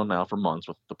going on now for months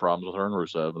with the problems with her and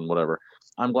Rusev and whatever.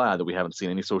 I'm glad that we haven't seen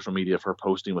any social media of her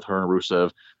posting with her and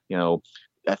Rusev,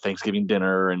 at Thanksgiving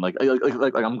dinner, and like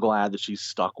I'm glad that she's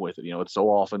stuck with it. It's so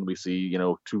often we see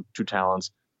two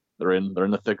talents, they're in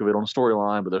the thick of it on the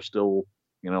storyline, but they're still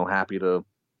happy to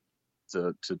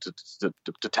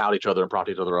tout each other and prop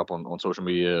each other up on social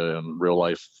media and real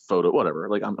life photo, whatever.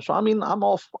 I'm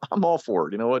all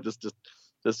for it.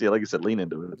 Just yeah, like you said, lean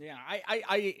into it. Yeah,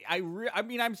 I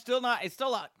mean, it's still not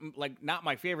like not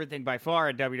my favorite thing by far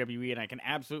at WWE, and I can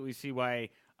absolutely see why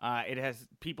it has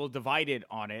people divided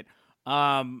on it.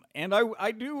 And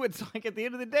I do. It's like at the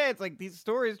end of the day, it's like these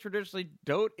stories traditionally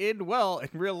don't end well in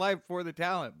real life for the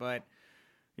talent, but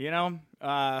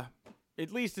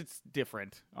at least it's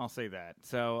different. I'll say that.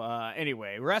 So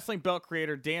anyway, wrestling belt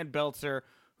creator Dan Beltzer,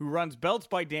 who runs Belts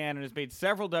by Dan and has made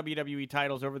several WWE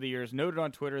titles over the years, noted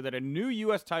on Twitter that a new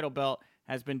U.S. title belt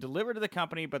has been delivered to the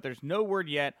company, but there's no word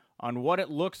yet on what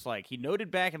it looks like. He noted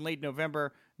back in late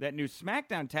November that new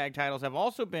SmackDown tag titles have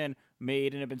also been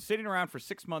made and have been sitting around for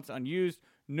 6 months unused.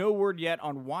 No word yet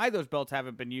on why those belts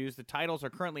haven't been used. The titles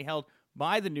are currently held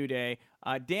by the New Day.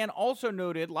 Dan also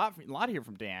noted, a lot here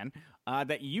from Dan,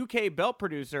 that UK belt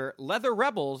producer Leather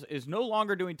Rebels is no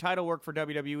longer doing title work for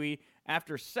WWE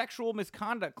after sexual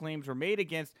misconduct claims were made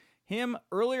against him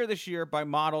earlier this year by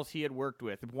models he had worked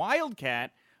with.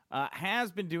 Wildcat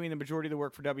has been doing the majority of the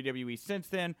work for WWE since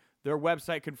then. Their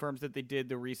website confirms that they did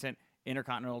the recent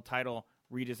Intercontinental title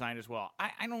redesign as well.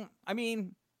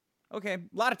 Okay, a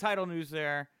lot of title news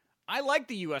there. I like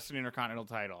the U.S. and Intercontinental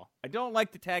title. I don't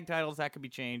like the tag titles. That could be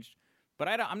changed. But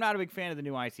I'm not a big fan of the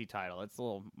new IC title. It's a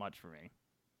little much for me.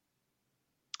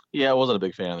 Yeah, I wasn't a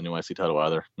big fan of the new IC title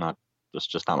either. Not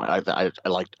just not my.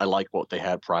 I like what they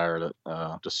had prior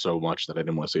that just so much that I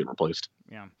didn't want to see it replaced.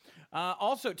 Yeah.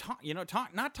 Also,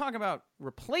 not talking about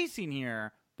replacing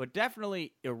here, but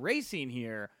definitely erasing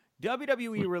here.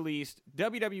 WWE released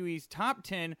WWE's top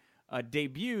 10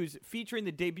 debuts featuring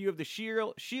the debut of the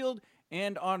Shield,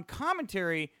 and on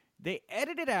commentary they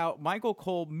edited out Michael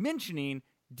Cole mentioning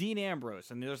Dean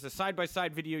Ambrose, and there's a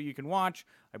side-by-side video you can watch.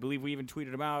 I believe we even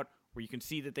tweeted them out where you can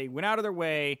see that they went out of their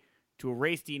way to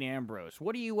erase Dean Ambrose.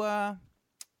 What do you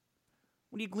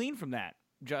glean from that,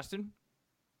 Justin?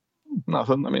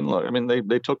 Nothing. I mean, look. I mean,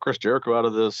 they took Chris Jericho out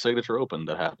of the Signature Open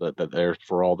that there's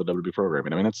for all the WWE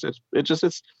programming. I mean, it's. I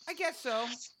guess so.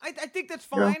 I think that's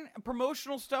fine. Yeah.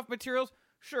 Promotional stuff, materials,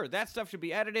 sure, that stuff should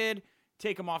be edited.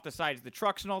 Take them off the sides of the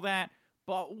trucks and all that.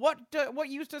 But what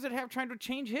use does it have trying to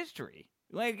change history?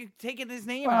 Like taking his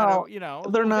name out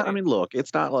of, They're not. I mean, look,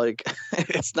 it's not like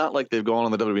they've gone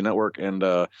on the WWE Network and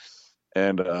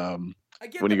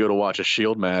when you go to watch a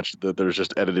Shield match, that there's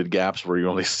just edited gaps where you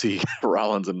only see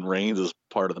Rollins and Reigns as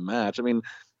part of the match. I mean,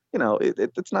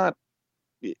 it's not.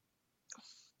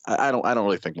 I don't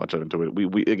really think much into it.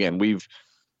 We've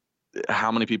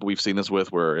how many people we've seen this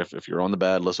with, where if you're on the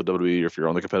bad list of WWE, or if you're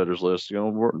on the competitors list, they're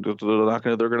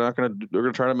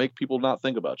gonna try to make people not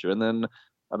think about you, and then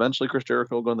eventually Chris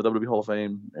Jericho will go in the WWE Hall of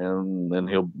Fame, and then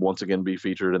he'll once again be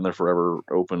featured in their Forever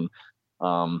Open.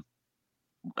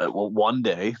 Well, one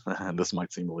day, and this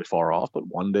might seem really far off, but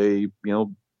one day,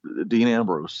 Dean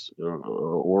Ambrose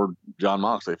or Jon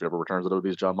Moxley, if he ever returns to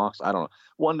WWE's Jon Moxley, I don't know.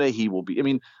 One day he will be. I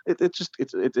mean, it's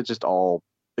just all,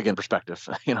 again, perspective.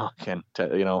 It's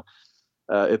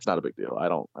not a big deal. I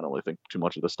don't really think too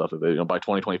much of this stuff. By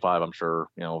 2025, I'm sure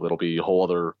there'll be a whole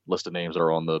other list of names that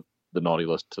are on the naughty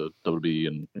list to WWE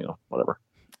and whatever.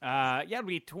 It'll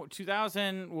be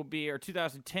 2000 will be, or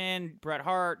 2010 Bret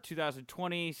Hart,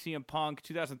 2020 CM Punk,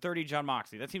 2030 Jon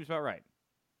Moxley. That seems about right.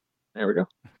 There we go.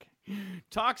 Okay.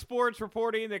 Talk Sports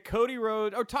reporting that Cody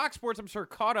Rhodes, Talk Sports, I'm sure,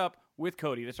 caught up with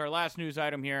Cody. This is our last news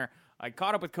item here. I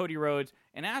caught up with Cody Rhodes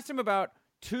and asked him about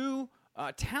two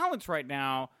talents right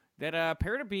now that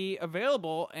appear to be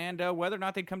available, and whether or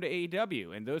not they'd come to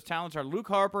AEW. And those talents are Luke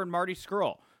Harper and Marty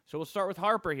Scurll. So we'll start with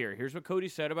Harper here. Here's what Cody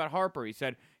said about Harper. He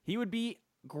said he would be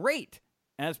great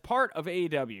as part of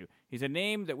AEW. He's a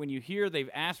name that when you hear they've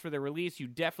asked for their release, you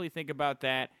definitely think about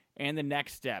that and the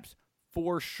next steps,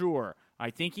 for sure. I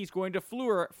think he's going to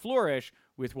flourish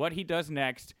with what he does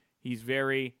next. He's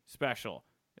very special.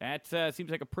 That seems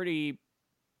like a pretty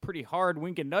hard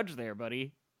wink and nudge there,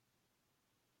 buddy.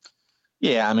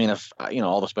 Yeah, I mean, if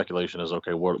all the speculation is,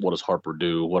 okay, what does Harper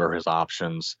do? What are his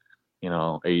options?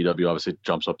 AEW obviously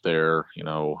jumps up there.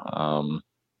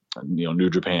 New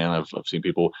Japan. I've seen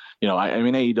people. I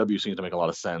mean, AEW seems to make a lot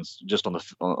of sense just on the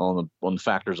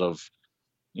factors of,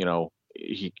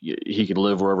 he can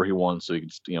live wherever he wants. So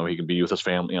he can be with his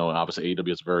family. Obviously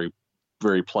AEW is a very,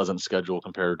 very pleasant schedule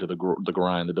compared to the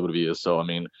grind that WWE is. So I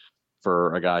mean,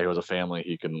 for a guy who has a family,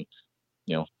 he can,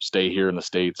 stay here in the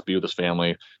States, be with his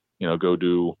family, go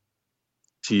do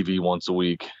TV once a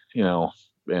week,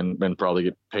 and probably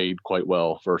get paid quite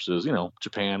well versus,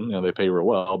 Japan, they pay real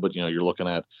well, but, you're looking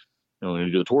at, when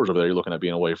you do the tours over there, you're looking at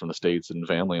being away from the States and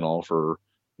family and all for,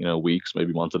 weeks,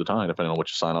 maybe months at a time, depending on what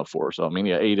you sign up for. So, I mean,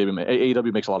 yeah,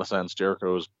 AEW makes a lot of sense.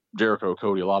 Jericho,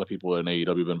 Cody, a lot of people in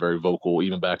AEW have been very vocal,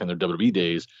 even back in their WWE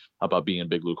days, about being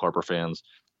big Luke Harper fans,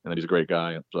 and that he's a great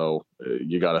guy. So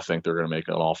you got to think they're going to make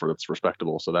an offer that's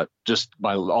respectable. So that, just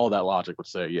by all that logic, would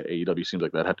say, yeah, AEW seems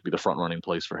like that had to be the front running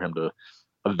place for him to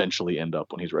eventually end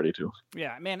up when he's ready to.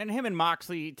 Yeah, man, and him and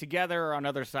Moxley together on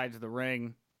other sides of the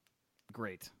ring,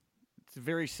 great. It's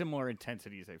very similar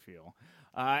intensities, I feel.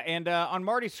 And on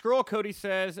Marty Scurll, Cody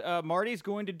says Marty's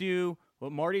going to do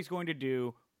what Marty's going to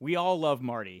do. We all love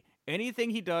Marty.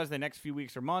 Anything he does the next few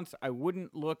weeks or months, I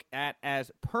wouldn't look at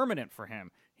as permanent for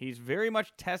him. He's very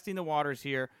much testing the waters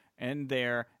here and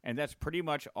there, and that's pretty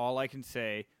much all I can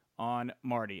say on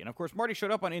Marty. And, of course, Marty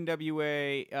showed up on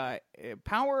NWA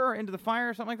Power Into the Fire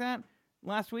or something like that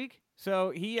last week.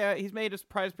 So he's made a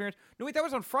surprise appearance. No, wait, that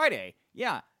was on Friday.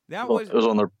 Yeah, it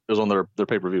was on their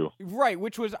pay-per-view. Right,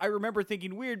 which was, I remember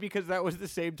thinking, weird because that was the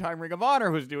same time Ring of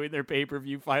Honor was doing their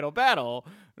pay-per-view Final Battle.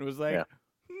 It was like,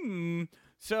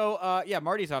 So,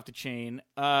 Marty's off the chain.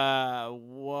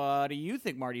 What do you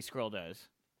think Marty Scurll does?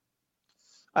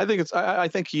 I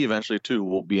think he eventually too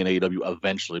will be in AEW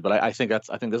eventually, but I think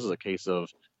this is a case of,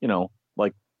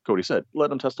 like Cody said,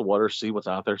 let him test the water, see what's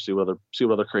out there, see what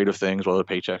other creative things, what other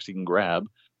paychecks he can grab.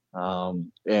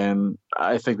 And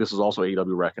I think this is also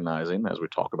AEW recognizing, as we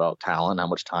talk about talent, how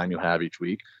much time you have each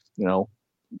week. You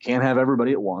can't have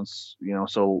everybody at once.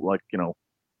 So like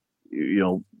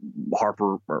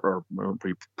Harper or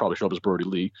he probably show up as Brody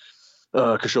Lee,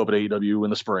 could show up at AEW in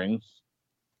the spring.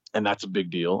 And that's a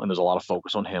big deal. And there's a lot of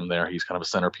focus on him there. He's kind of a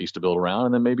centerpiece to build around.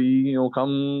 And then maybe,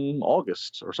 come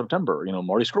August or September,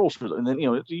 Marty Scurll. And then,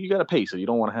 you got to pace it. You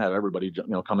don't want to have everybody,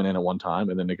 coming in at one time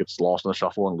and then it gets lost in the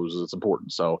shuffle and loses its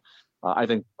importance. So I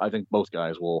think both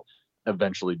guys will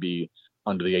eventually be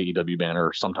under the AEW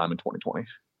banner sometime in 2020.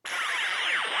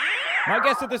 My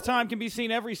guest at this time can be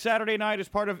seen every Saturday night as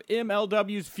part of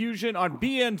MLW's Fusion on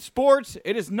BN Sports.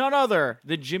 It is none other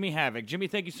than Jimmy Havoc. Jimmy,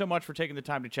 thank you so much for taking the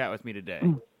time to chat with me today.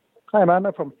 Hi, man.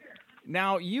 No problem.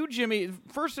 Now, you, Jimmy,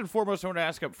 first and foremost, I want to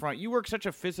ask up front, you work such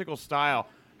a physical style.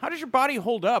 How does your body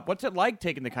hold up? What's it like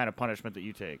taking the kind of punishment that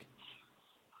you take?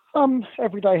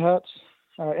 Every day hurts,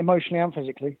 emotionally and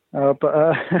physically. No,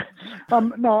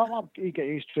 you get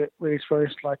used to it really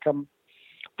first. Like,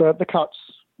 the cuts,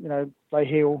 they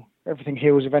heal. Everything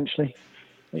heals eventually.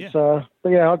 It's, but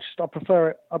yeah, I prefer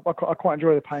it. I quite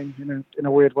enjoy the pain, in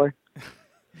a weird way.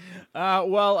 I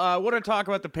want to talk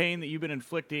about the pain that you've been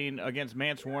inflicting against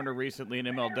Mance Warner recently in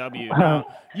MLW.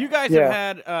 You guys have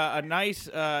had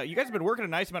you guys have been working a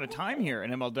nice amount of time here in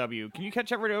MLW. Can you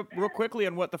catch up real quickly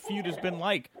on what the feud has been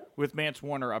like with Mance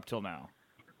Warner up till now?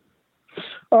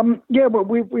 Well,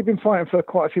 we've been fighting for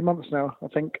quite a few months now, I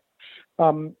think.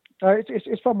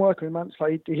 It's fun working with Mance.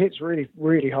 Like, he hits really,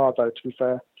 really hard, though, to be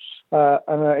fair.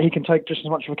 And he can take just as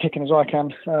much of a kicking as I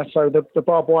can. So the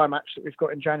barbed wire match that we've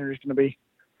got in January is going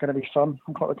to be fun.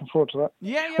 I'm quite looking forward to that.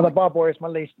 Yeah. But the barbed wire is my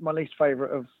least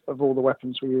favourite of all the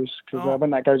weapons we use, because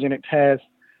when that goes in, it tears.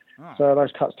 So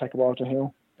those cuts take a while to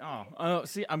heal.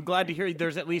 See, I'm glad to hear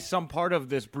there's at least some part of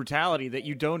this brutality that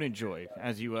you don't enjoy,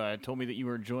 as you told me that you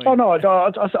were enjoying. Oh, no, I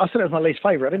said it was my least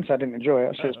favourite. I didn't say I didn't enjoy it.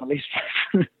 I said it was my least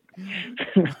favourite.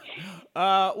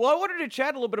 I wanted to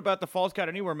chat a little bit about the Falls Count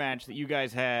Anywhere match that you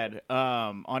guys had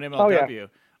on MLW. Yeah.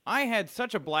 I had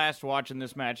such a blast watching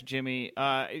this match, Jimmy.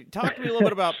 Talk to me a little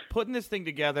bit about putting this thing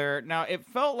together. Now, it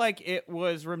felt like it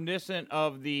was reminiscent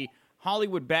of the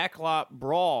Hollywood Backlot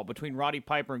brawl between Roddy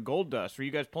Piper and Goldust. Were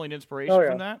you guys pulling inspiration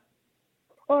from that?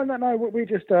 Oh, no. We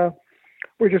just thought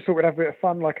we'd have a bit of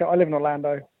fun. Like, I live in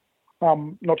Orlando,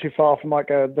 not too far from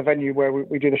the venue where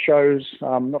we do the shows,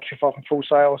 not too far from Full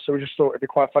Sail. So we just thought it'd be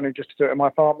quite funny just to do it in my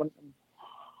apartment.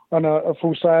 And a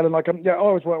Full Sail, and I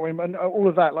always work with him, and all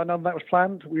of that. Like, none of that was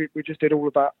planned. We just did all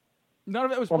of that. None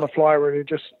of it was on the fly. Really, we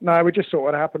just thought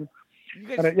it happened.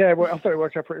 I thought it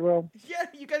worked out pretty well. Yeah,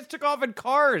 you guys took off in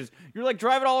cars. You're like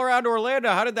driving all around Orlando.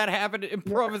 How did that happen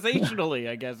improvisationally?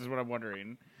 I guess is what I'm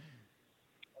wondering.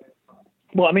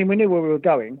 Well, I mean, we knew where we were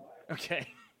going. Okay,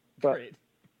 great.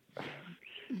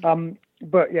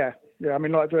 But yeah. I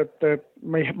mean, like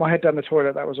my head down the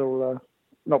toilet. That was all.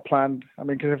 Not planned. I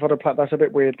mean, because if I'd have planned, that's a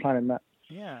bit weird planning that.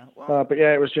 Yeah. Well, but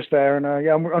yeah, it was just there, and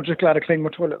I'm just glad I cleaned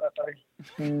my toilet that day.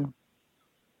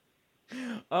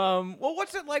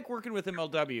 What's it like working with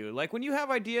MLW? Like, when you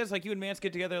have ideas, like you and Mance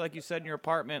get together, like you said, in your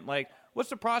apartment, like, what's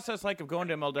the process like of going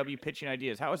to MLW pitching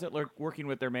ideas? How is it working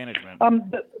with their management?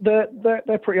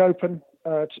 They're pretty open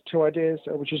to ideas,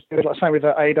 which is good. Like same with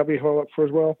AEW, who I work for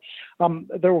as well.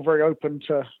 They're all very open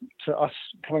to us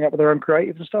coming up with their own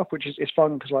creative and stuff, which is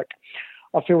fun, because like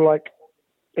I feel like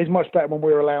it's much better when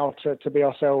we're allowed to be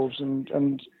ourselves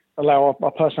and allow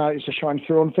our personalities to shine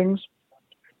through on things,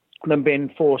 than being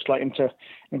forced like into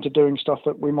doing stuff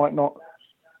that we might not,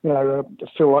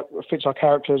 feel like fits our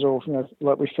characters, or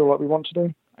like we feel like we want to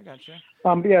do. I gotcha.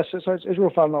 But yeah, so it's real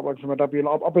fun not working from MLW, and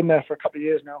I've been there for a couple of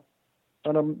years now,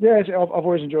 and I've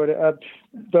always enjoyed it.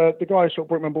 The guy who sort of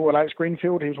brought me on board, Alex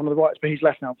Greenfield, he was one of the writers, but he's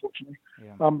left now, unfortunately.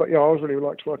 Yeah. But yeah, I always really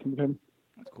liked working with him.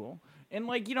 That's cool. And,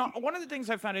 one of the things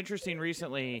I found interesting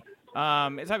recently is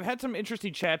I've had some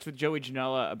interesting chats with Joey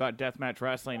Janela about deathmatch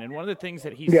wrestling, and one of the things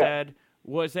that he said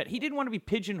was that he didn't want to be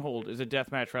pigeonholed as a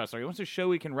deathmatch wrestler. He wants to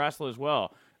show he can wrestle as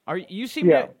well. Are you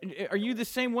the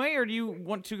same way, or do you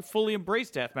want to fully embrace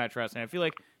deathmatch wrestling? I feel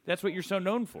like that's what you're so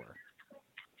known for.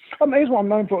 Here's what I'm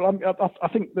known for. I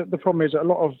think that the problem is that a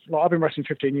lot of I've been wrestling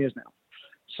 15 years now,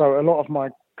 so a lot of my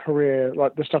career,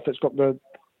 like the stuff that's got the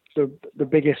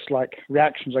biggest like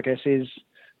reactions, I guess, is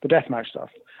the deathmatch stuff.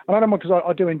 And I don't know, because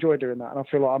I do enjoy doing that, and I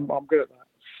feel like I'm good at that.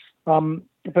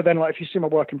 But then, like, if you see my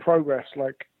work in progress,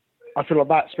 like, I feel like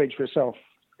that speaks for itself.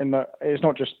 In that it's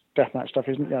not just deathmatch stuff,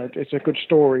 isn't it? It's a good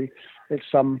story.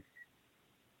 It's a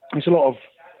lot of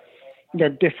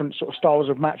different sort of styles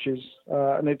of matches,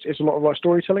 and it's a lot of like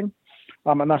storytelling.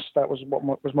 And that was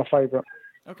what was my favourite.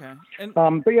 Okay. And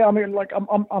but yeah, I mean, like,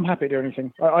 I'm happy to do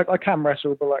anything. I can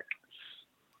wrestle, but like,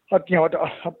 I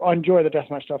enjoy the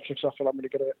deathmatch stuff because I feel I'm really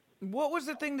good at it. What was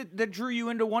the thing that drew you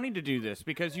into wanting to do this?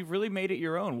 Because you've really made it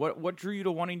your own. What drew you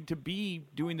to wanting to be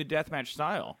doing the deathmatch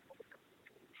style?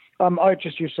 I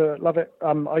just used to love it.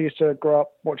 I used to grow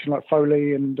up watching like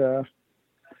Foley and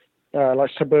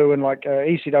like Sabu, and like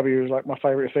ECW was like my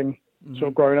favourite thing, sort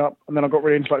of growing up. And then I got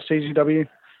really into like CZW,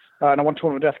 and I won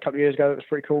Tournament of Death a couple of years ago. That was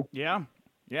pretty cool. Yeah.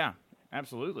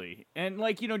 Absolutely. And,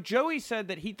 like, Joey said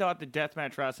that he thought that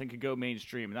deathmatch wrestling could go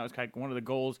mainstream, and that was kind of one of the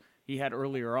goals he had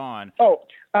earlier on. Oh,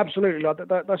 absolutely. Like,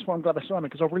 that's why I'm glad I signed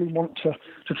it, because I really want to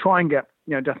try and get,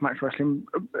 deathmatch wrestling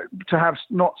to have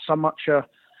not so much a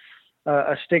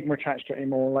stigma attached to it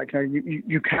anymore. Like,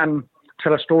 you can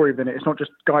tell a story within it. It's not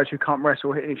just guys who can't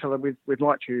wrestle hitting each other with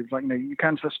light tubes. Like, you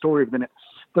can tell a story within it.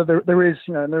 But there is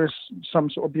some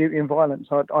sort of beauty in violence,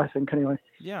 I think, anyway.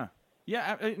 Yeah.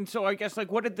 Yeah, and so I guess,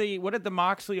 like, what did the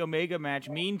Moxley Omega match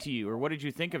mean to you, or what did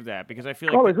you think of that? Because I feel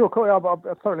like it was real cool. I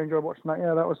thoroughly enjoyed watching that.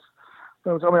 Yeah, that was.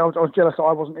 I mean, I was jealous that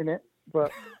I wasn't in it,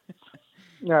 but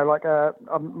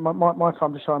my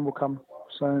time to shine will come.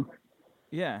 So.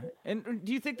 Yeah, and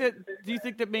do you think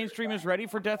that mainstream is ready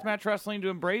for deathmatch wrestling to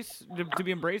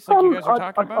be embraced, like you guys are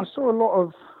talking about? I saw a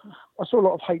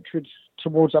lot of hatred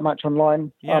towards that match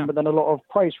online, but then a lot of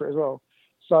praise for it as well.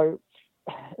 So.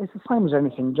 It's the same as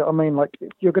anything. Do you know what I mean? Like,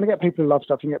 you're going to get people who love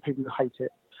stuff, you can get people who hate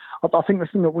it. I think the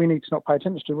thing that we need to not pay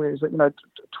attention to really is that,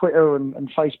 Twitter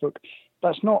and Facebook,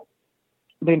 that's not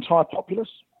the entire populace.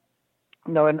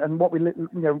 And what we,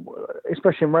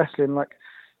 especially in wrestling, like,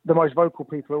 the most vocal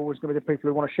people are always going to be the people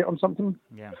who want to shit on something.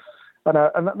 Yeah.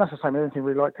 And that's the same with anything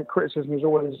really. Like, criticism is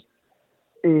always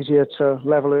easier to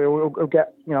level. It'll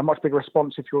get, a much bigger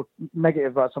response if you're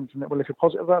negative about something than if you're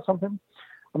positive about something.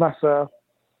 And that's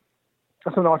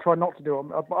something I try not to do.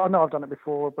 I know I've done it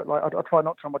before, but like I try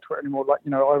not to on my Twitter anymore. Like,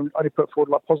 I only put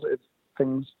forward like positive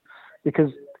things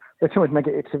because there's too much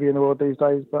negativity in the world these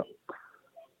days. But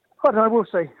I don't know. We'll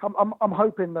see. I'm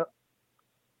hoping that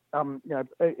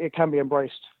it can be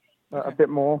embraced a bit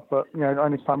more, but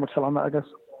only time will tell on that, I guess.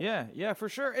 Yeah, for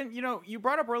sure. And you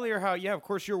brought up earlier how of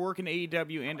course you're working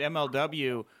AEW and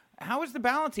MLW. How is the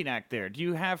balancing act there? Do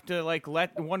you have to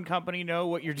let one company know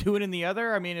what you're doing in the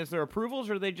other? I mean, is there approvals,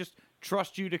 or do they just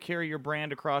trust you to carry your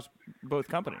brand across both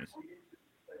companies?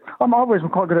 I've always been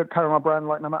quite good at carrying my brand,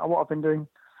 like no matter what I've been doing,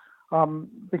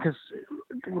 because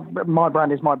my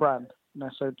brand is my brand.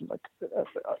 So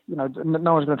no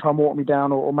one's going to try and water me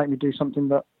down or make me do something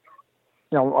that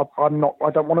I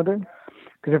don't want to do.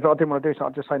 Because if I didn't want to do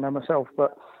something, I'd just say no myself.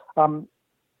 But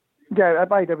at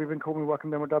AEW, we've been calling me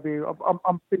working with MLW.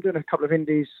 I've been doing a couple of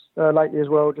indies lately as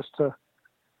well,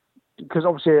 because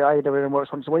obviously AEW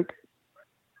works once a week,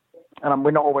 and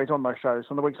we're not always on those shows.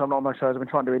 On the weeks I'm not on those shows, I've been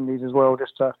trying to do indies as well,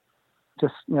 just to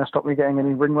stop me getting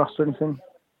any ring rust or anything.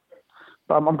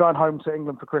 But I'm going home to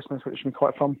England for Christmas, which should be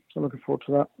quite fun. So I'm looking forward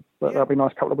to that. But that'll be a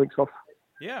nice couple of weeks off.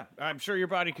 Yeah, I'm sure your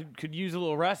body could use a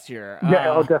little rest here.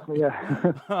 Yeah, definitely,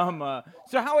 yeah.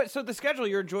 So the schedule,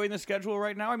 you're enjoying the schedule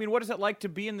right now? I mean, what is it like to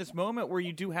be in this moment where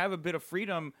you do have a bit of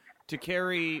freedom to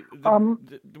carry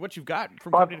what you've got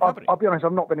from company to company? I'll be honest,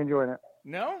 I've not been enjoying it.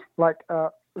 No?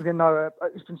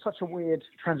 It's been such a weird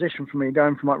transition for me,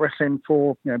 going from like wrestling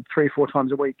for 3-4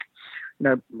 times a week,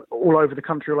 all over the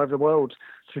country, all over the world.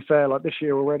 To be fair, like this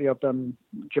year already, I've done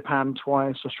Japan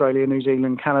twice, Australia, New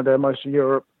Zealand, Canada, most of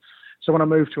Europe. So when I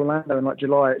moved to Orlando in like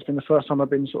July, it's been the first time I've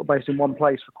been sort of based in one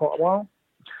place for quite a while.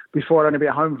 Before I'd only be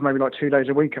at home for maybe like 2 days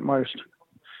a week at most.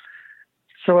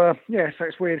 So so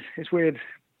it's weird. It's weird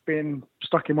being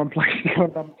stuck in one place.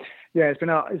 It's been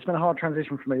a hard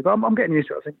transition for me, but I'm getting used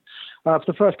to it. I think for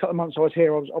the first couple of months I was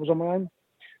here, I was on my own.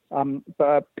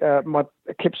 But my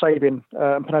Kip Sabian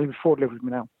and Penelope Ford live with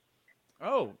me now.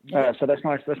 Oh, yeah. So that's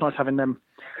nice. That's nice having them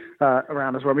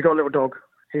around as well. We got a little dog.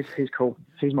 He's cool.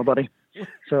 He's my buddy.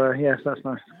 So yes, that's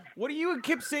nice. What do you and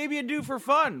Kip Sabian do for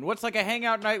fun? What's like a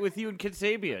hangout night with you and Kip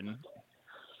Sabian?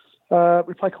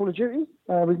 We play Call of Duty.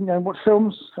 We watch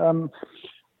films.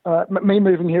 Me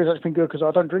moving here has actually been good because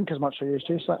I don't drink as much as I used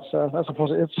to. So that's a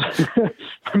positive.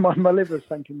 my liver's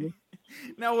thanking me.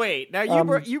 Now wait. Now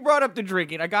you brought up the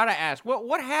drinking. I gotta ask,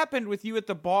 what happened with you at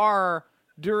the bar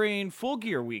during Full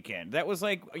Gear weekend? That was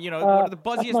like, one of the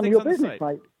buzziest things on the site.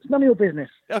 Mate. It's none of your business.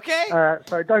 Okay.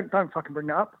 So don't fucking bring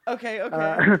that up. Okay.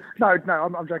 No,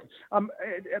 I'm joking.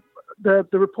 The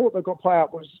report that got put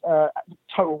out was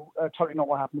totally not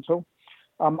what happened at all.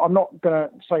 I'm not gonna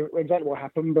say exactly what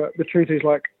happened, but the truth is,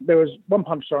 like, there was one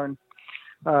punch thrown,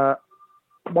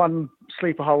 one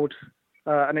sleeper hold,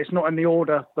 and it's not in the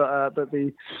order that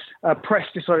the press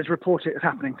decided to report it as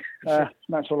happening.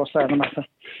 That's all I'll say on the matter.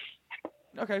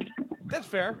 Okay, that's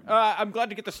fair. I'm glad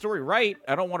to get the story right.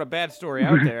 I don't want a bad story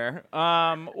out there.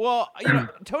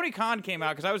 Tony Khan came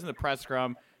out because I was in the press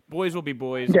scrum. Boys will be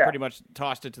boys. Yeah. Pretty much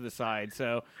tossed it to the side,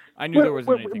 so I knew there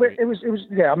wasn't anything. It was.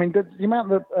 Yeah, I mean, the amount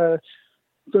that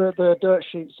the dirt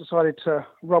sheets decided to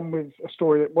run with a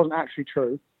story that wasn't actually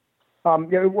true.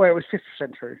 It was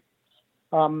 50% true.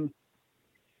 And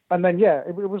then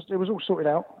it was all sorted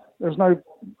out. There was no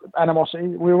animosity.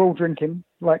 We were all drinking.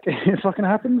 Like, it fucking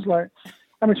happens. Like,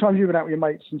 how many times you've been out with your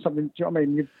mates and something? Do you know what I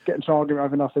mean? You get into an argument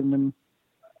over nothing, and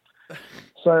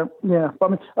so yeah. But I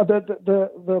mean,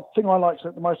 the thing I liked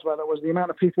the most about that was the amount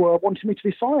of people wanting me to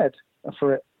be fired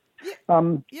for it.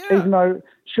 Even though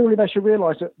surely they should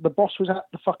realise that the boss was at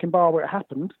the fucking bar where it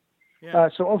happened. Yeah.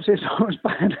 So obviously it's not as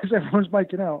bad as everyone's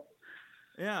making out.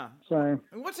 Yeah. So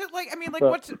what's it like? I mean, like,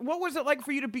 what was it like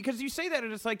for you to? Because you say that,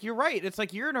 and it's like you're right. It's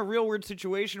like you're in a real weird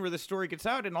situation where the story gets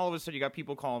out, and all of a sudden you got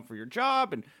people calling for your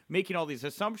job and making all these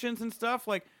assumptions and stuff.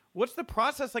 Like, what's the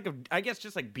process like of? I guess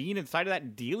just like being inside of that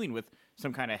and dealing with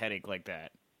some kind of headache like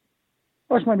that.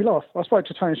 Well, it made me laugh. I spoke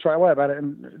to Tony straight away about it,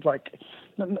 and like,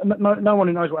 no one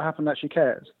who knows what happened actually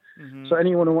cares. Mm-hmm. So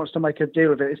anyone who wants to make a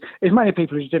deal of it is mainly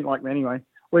people who didn't like me anyway,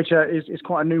 which is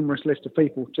quite a numerous list of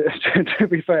people. To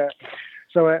be fair.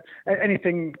 So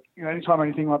anything, anytime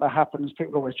anything like that happens,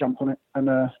 people always jump on it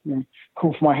and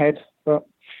call for my head. But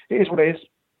it is what it is.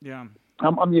 Yeah.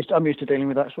 I'm used to dealing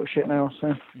with that sort of shit now.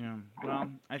 So yeah. Well,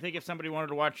 I think if somebody wanted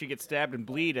to watch you get stabbed and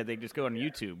bleed, they just go on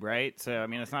YouTube, right? So I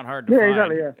mean, it's not hard to find.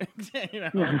 Exactly.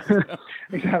 Yeah.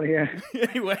 Exactly. Yeah.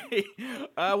 Anyway,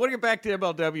 I want to get back to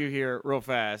MLW here real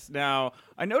fast. Now,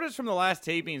 I noticed from the last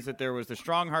tapings that there was the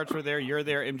Strong Hearts were there. You're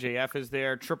there. MJF is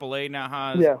there. AAA now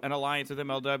has an alliance with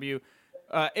MLW.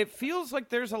 It feels like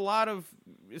there's a lot of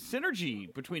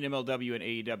synergy between MLW and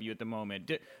AEW at the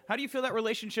moment. How do you feel that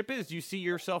relationship is? Do you see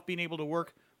yourself being able to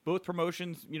work both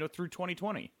promotions, through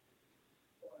 2020?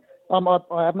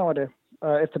 I have no idea.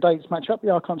 If the dates match up,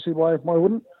 I can't see why I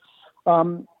wouldn't.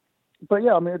 But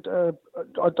yeah, I mean,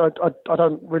 I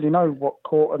don't really know what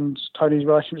Court and Tony's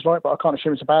relationship is like, but I can't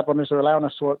assume it's a bad one as they're allowing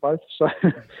us to work both. So.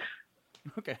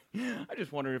 Okay, I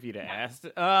just wondered if you'd asked.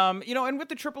 And with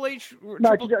the Triple H.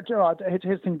 No, here's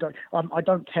the thing. I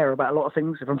don't care about a lot of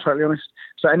things, if I'm totally honest.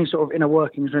 So any sort of inner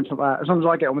workings or anything like that, as long as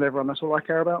I get on with everyone, that's all I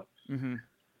care about. Mm-hmm.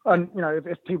 And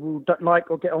if people don't like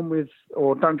or get on with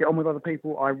or don't get on with other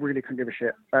people, I really couldn't give a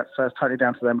shit. That's totally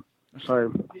down to them.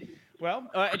 So. Well,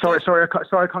 sorry,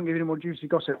 I can't give you any more juicy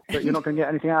gossip, but you're not going to get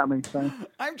anything out of me. So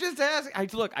I'm just asking.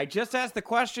 I just asked the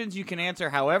questions. You can answer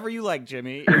however you like,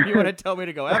 Jimmy. If you want to tell me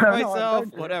to go F myself,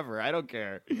 whatever. I don't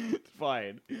care. It's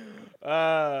fine.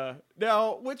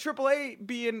 Now, with AAA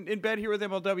being in bed here with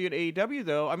MLW and AEW,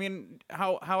 though, I mean,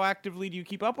 how actively do you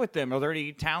keep up with them? Are there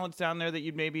any talents down there that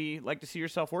you'd maybe like to see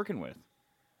yourself working with?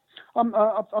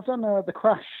 I've done the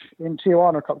Crash in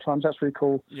Tijuana a couple of times. That's really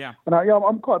cool. Yeah. And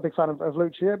I'm quite a big fan of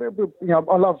Lucha. But,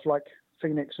 I love like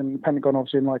Phoenix and Pentagon,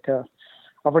 obviously. And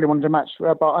I've really wanted a match,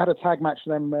 but I had a tag match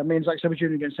with them. Me and Zack Sabre Jr.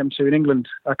 against them two in England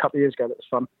a couple of years ago. That was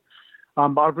fun.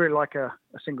 But I'd really like a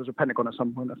singles with Pentagon at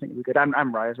some point. I think it'd be good,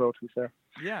 and Ray as well. To be fair.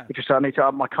 Yeah. It's just I need to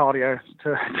up my cardio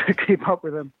to keep up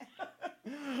with them.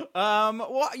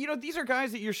 Well, these are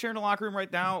guys that you're sharing a locker room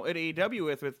right now at AEW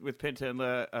with Penta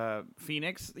and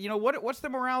Phoenix. What's the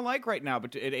morale like right now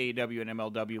at AEW and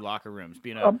MLW locker rooms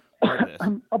being a part of this?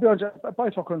 I'll be honest,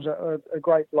 both locker rooms are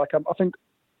great. I think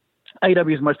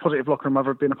AEW is the most positive locker room I've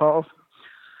ever been a part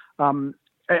of.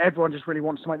 Everyone just really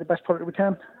wants to make the best product we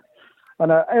can.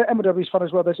 And MLW is fun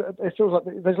as well. It feels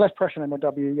like there's less pressure in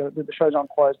MLW. The shows aren't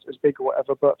quite as big or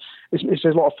whatever, but it's a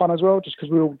lot of fun as well, just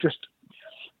because we all just...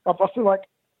 I feel like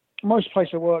most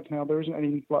places I work now, there isn't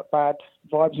any bad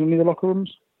vibes in any of the locker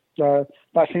rooms. That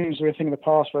seems to be a thing in the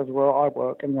past for everywhere I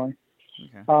work anyway.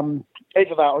 Okay.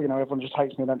 Either that or, everyone just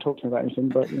hates me and don't talk to me about anything,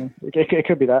 but, it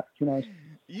could be that, who knows.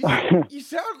 You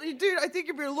sound, dude, I think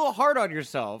you're being a little hard on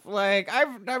yourself. Like,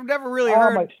 I've never really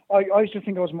heard... Mate, I used to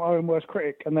think I was my own worst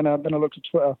critic, and then I looked at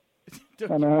Twitter.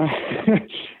 And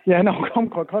I'm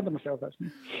quite kind to myself,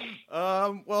 actually.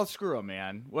 Well, screw him,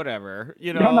 man. Whatever,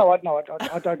 I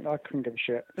don't. I couldn't give a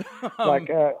shit.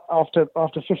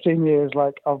 After 15 years,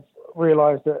 I've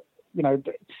realised that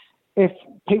if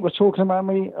people are talking about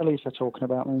me, at least they're talking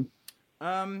about me.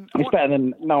 It's better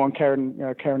than no one caring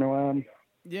who I am.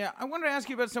 Yeah, I wanted to ask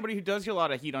you about somebody who does get a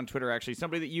lot of heat on Twitter, actually.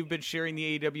 Somebody that you've been sharing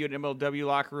the AEW and MLW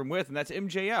locker room with, and that's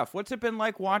MJF. What's it been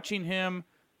like watching him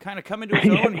kind of come into his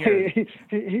own here?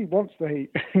 He wants the heat.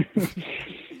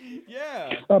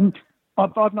 Yeah.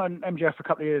 I've known MJF for a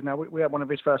couple of years now. We had one of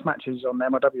his first matches on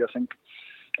MLW, I think.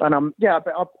 And I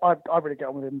really get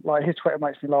on with him. His Twitter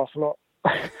makes me laugh a lot.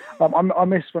 I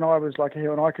miss when I was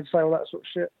here and I could say all that sort of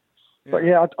shit.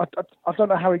 Yeah. But I don't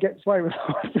know how he gets away with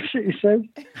all the shit he says.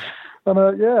 And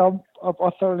I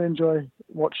thoroughly enjoy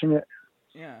watching it.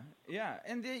 Yeah.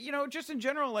 And, just in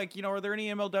general, are there any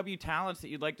MLW talents that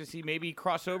you'd like to see maybe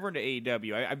cross over into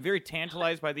AEW? I'm very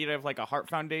tantalized by the idea of, a Heart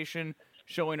Foundation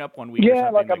showing up one week. Yeah,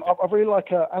 I really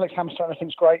like Alex Hammerstone. I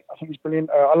think he's great. I think he's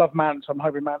brilliant. I love Mance. I'm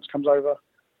hoping Mance comes over.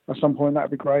 at some point.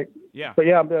 That'd be great. Yeah. But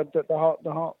yeah, the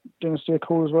Hart dynasty are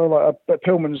cool as well. Like, but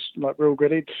Pillman's like real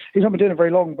good. He's not been doing it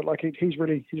very long, but like he's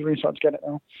really starting to get it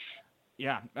now.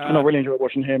 Yeah. And I really enjoy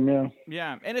watching him. Yeah.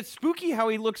 Yeah, and it's spooky how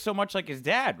he looks so much like his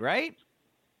dad, right?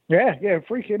 Yeah,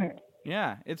 freaky, isn't it?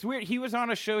 Yeah, it's weird. He was on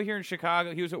a show here in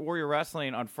Chicago. He was at Warrior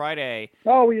Wrestling on Friday.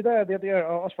 Oh, were you there?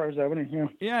 Ospreay was there, wasn't he?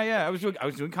 Yeah. Yeah. I was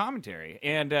doing commentary,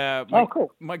 and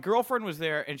cool. My girlfriend was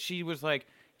there, and she was like,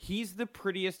 "He's the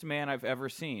prettiest man I've ever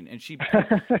seen," and she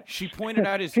pointed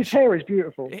out his hair is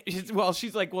beautiful. Well,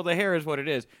 she's like, "Well, the hair is what it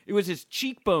is." It was his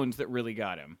cheekbones that really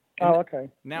got him. And okay.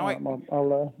 Now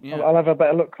I'll have a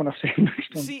better look when I see him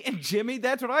next time. See, and Jimmy,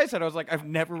 that's what I said. I was like, I've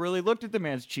never really looked at the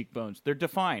man's cheekbones. They're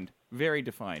defined, very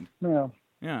defined. Yeah.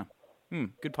 Yeah.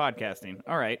 Good podcasting.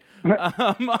 All right.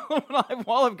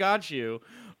 While I've got you,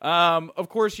 of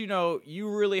course, you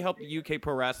really helped the UK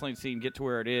pro wrestling scene get to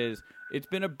where it is. It's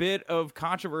been a bit of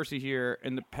controversy here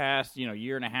in the past,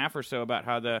 year and a half or so about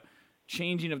how the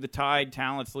changing of the tide,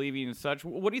 talents leaving and such.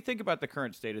 What do you think about the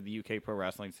current state of the UK pro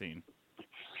wrestling scene?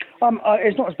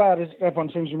 It's not as bad as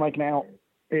everyone seems to be making it out.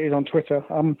 It is on Twitter.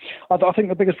 I think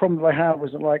the biggest problem that they had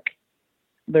was that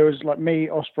there was me,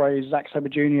 Ospreay, Zack Sabre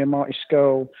Jr., Marty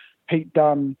Scurll, Pete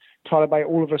Dunne, Tyler Bate.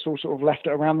 All of us all sort of left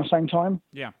at around the same time.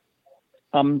 Yeah.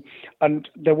 And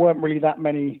there weren't really that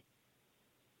many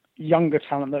younger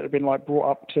talent that had been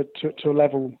brought up to a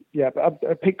level. Yeah,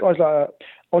 but pick guys like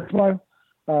Ojmo,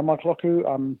 Michael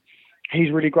Oku.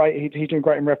 He's really great. He's doing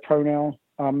great in Rev Pro now.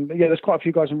 There's quite a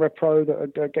few guys in Rev Pro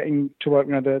that are getting to work.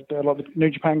 A lot of the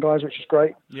New Japan guys, which is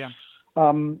great. Yeah.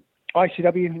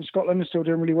 ICW in Scotland is still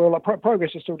doing really well.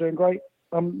 Progress is still doing great.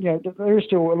 There is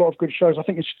still a lot of good shows. I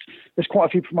think there's quite a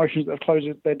few promotions that have closed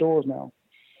their doors now.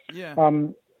 Yeah.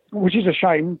 Which is a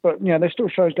shame, but there's still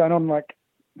shows going on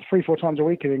 3-4 times a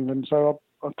week in England. So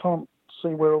I can't see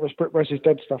where all this Brit versus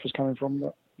Dead stuff is coming from.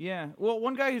 But. Yeah. Well,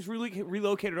 one guy who's really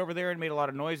relocated over there and made a lot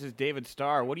of noise is David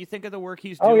Starr. What do you think of the work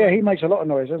he's doing? Oh, yeah, he makes a lot of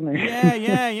noise, doesn't he?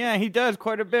 Yeah, he does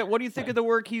quite a bit. What do you think of the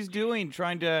work he's doing,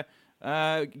 trying to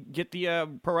get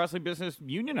the pro wrestling business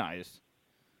unionized?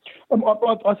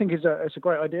 I think it's a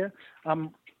great idea.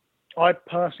 I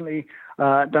personally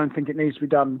don't think it needs to be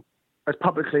done as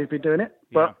publicly as we're doing it,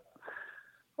 but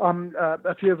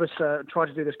a few of us tried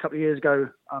to do this a couple of years ago,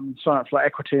 sign up for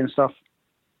equity and stuff.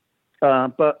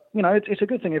 But it's a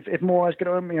good thing if more eyes get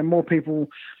on me and more people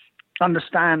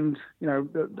understand,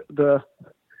 the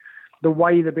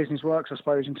way the business works, I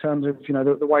suppose, in terms of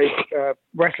the way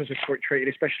wrestlers are treated,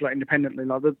 especially independently.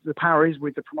 The power is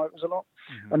with the promoters a lot,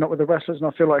 and not with the wrestlers. And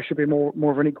I feel like it should be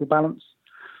more of an equal balance.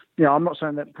 I'm not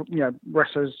saying that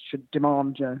wrestlers should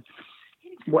demand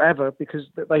whatever, because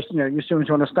they you still need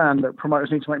to understand that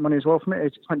promoters need to make money as well from it.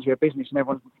 It's meant to be a business, and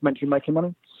everyone's meant to be making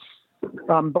money.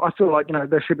 But I feel like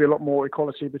there should be a lot more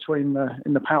equality between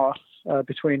in the power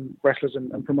between wrestlers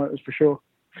and promoters for sure.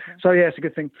 Okay. So yeah, it's a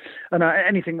good thing, and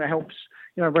anything that helps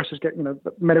wrestlers get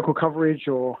medical coverage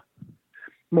or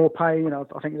more pay,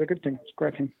 I think is a good thing. It's a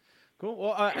great thing. Cool.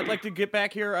 Well, I'd like to get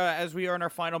back here as we are in our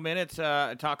final minutes.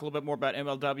 Talk a little bit more about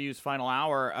MLW's final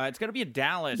hour. It's going to be in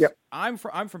Dallas. Yep. I'm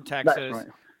from Texas. That's right.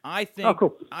 I think. Oh,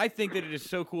 cool. I think that it is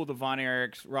so cool. The Von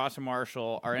Erichs, Ross and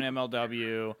Marshall are in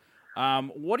MLW.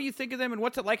 What do you think of them, and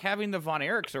what's it like having the Von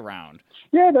Erichs around?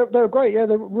 Yeah, they're great. Yeah,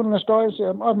 they're one of those guys.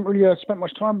 I haven't really spent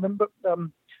much time with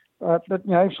them, but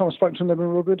every time I've spoken to them, they've been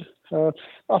real good.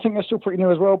 I think they're still pretty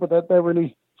new as well, but they're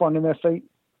really finding their feet.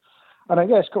 And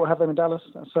it's cool to have them in Dallas.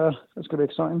 That's going to be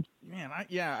exciting. Man,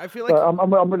 I feel like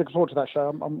I'm really looking forward to that show.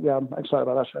 I'm excited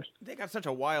about that show. They got such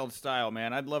a wild style,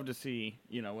 man. I'd love to see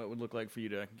what it would look like for you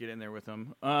to get in there with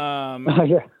them.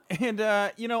 Yeah. And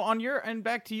on your and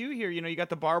back to you here. You got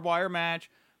the barbed wire match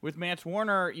with Mance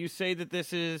Warner. You say that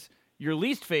this is your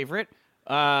least favorite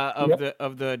of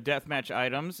the deathmatch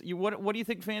items. What do you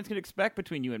think fans can expect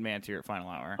between you and Mance here at Final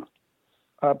Hour?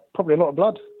 Probably a lot of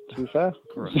blood, to be fair.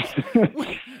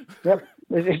 Yep,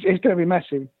 it's going to be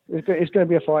messy. It's going to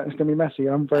be a fight. It's going to be messy.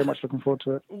 I'm very much looking forward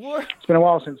to it. What? It's been a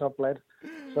while since I've bled,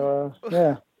 so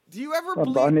yeah. Do you ever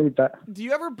bleed? I need that. Do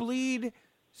you ever bleed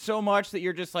so much that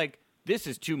you're just like, this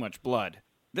is too much blood?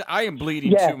 I am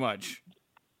bleeding too much.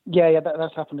 Yeah,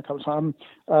 that's happened a couple of times.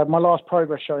 My last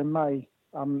Progress show in May,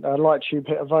 a light tube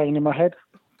hit a vein in my head,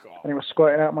 and it was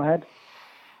squirting out my head.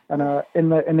 And in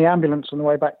the ambulance on the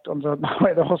way back on the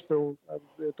way to the hospital,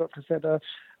 the doctor said,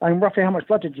 roughly how much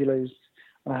blood did you lose?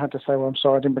 And I had to say, well, I'm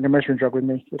sorry, I didn't bring a measuring jug with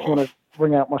me. If you want to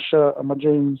bring out my shirt and my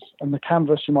jeans and the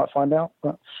canvas, you might find out.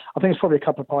 But I think it's probably a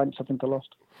couple of pints I think I lost.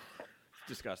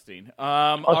 Disgusting.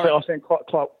 I think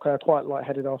quite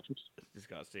lightheaded afterwards.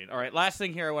 Disgusting. All right, last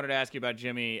thing here I wanted to ask you about,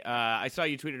 Jimmy. I saw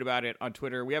you tweeted about it on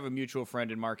Twitter. We have a mutual friend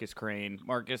in Marcus Crane.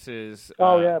 Marcus is...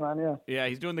 yeah, man, yeah. Yeah,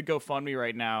 he's doing the GoFundMe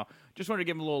right now. Just wanted to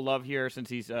give him a little love here since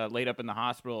he's laid up in the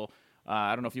hospital.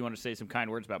 I don't know if you want to say some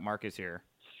kind words about Marcus here.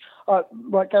 I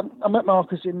met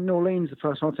Marcus in New Orleans the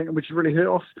first time, I think, which really hit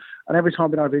off. And every time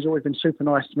I've been over, he's always been super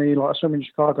nice to me. Like, I saw him in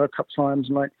Chicago a couple of times,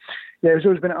 and he's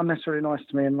always been unnecessarily nice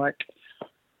to me. And I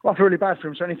feel really bad for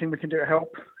him. So anything we can do to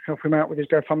help him out with his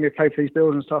GoFundMe, pay for these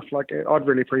bills and stuff, I'd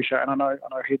really appreciate it. And I know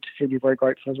he'd be very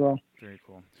grateful as well. Very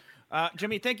cool.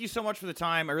 Jimmy, thank you so much for the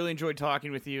time. I really enjoyed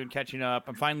talking with you and catching up.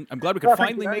 I'm glad we could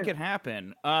finally make it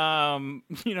happen.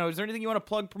 Is there anything you want to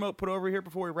plug, promote, put over here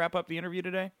before we wrap up the interview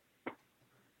today?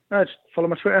 Just follow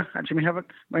my Twitter at Jimmy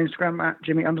Havoc, my Instagram at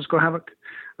Jimmy_Havoc.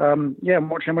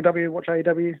 Watch MLW, watch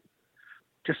AEW.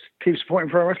 Just keep supporting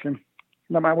pro wrestling,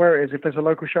 no matter where it is. If there's a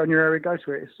local show in your area, go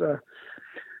to it. It's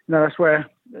that's where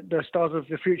the stars of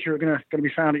the future are going to be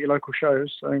found at your local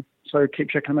shows. So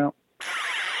keep checking them out.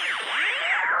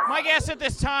 My guest at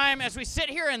this time, as we sit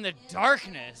here in the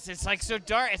darkness, it's like so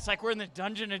dark. It's like we're in the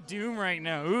Dungeon of Doom right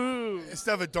now. Ooh.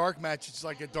 Instead of a dark match, it's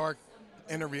like a dark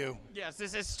interview. Yes,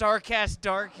 this is StarCast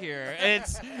Dark here.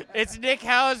 It's Nick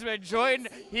Hausman, joined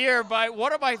here by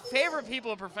one of my favorite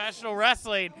people in professional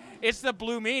wrestling. It's the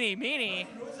Blue Meanie. Meanie,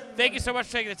 thank you so much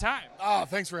for taking the time. Oh,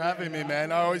 thanks for having me,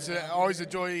 man. I always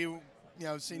enjoy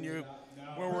seeing you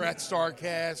when we're at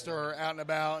StarCast or out and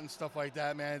about and stuff like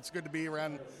that, man. It's good to be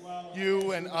around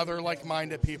you and other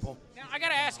like-minded people. Now, I got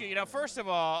to ask you, first of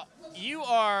all, you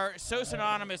are so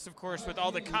synonymous, of course, with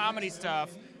all the comedy stuff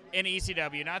in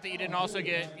ECW. Not that you didn't also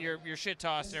get your shit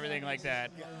tossed and everything like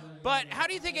that. But how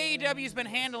do you think AEW's been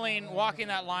handling walking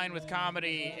that line with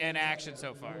comedy and action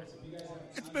so far?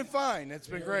 It's been fine. It's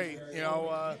been great.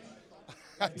 I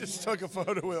just took a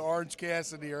photo with Orange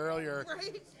Cassidy earlier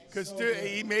because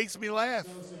he makes me laugh.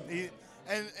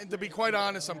 And to be quite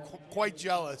honest, I'm quite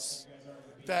jealous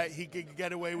that he could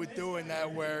get away with doing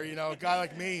that where, a guy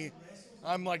like me,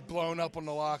 I'm like blown up on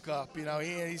the lockup.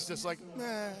 He's just like,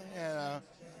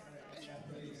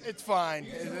 it's fine.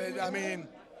 I mean,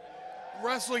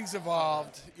 wrestling's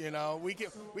evolved.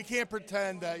 We can't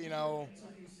pretend that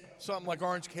something like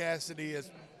Orange Cassidy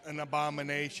is an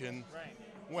abomination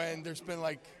when there's been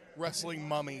like wrestling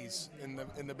mummies in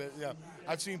the bit. Yeah,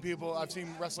 I've seen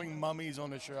wrestling mummies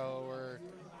on the show or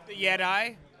the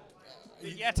Yeti.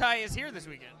 The Yeti is here this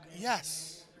weekend.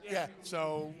 Yes. Yeah.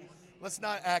 So let's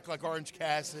not act like Orange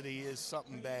Cassidy is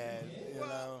something bad,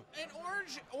 And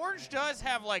Orange does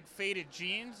have like faded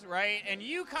jeans, right? And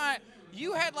you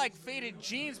had like faded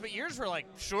jeans, but yours were like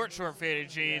short faded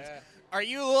jeans. Yeah. Are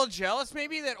you a little jealous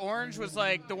maybe that Orange was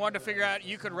like the one to figure out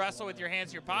you could wrestle with your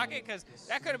hands in your pocket? Because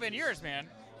that could have been yours, man.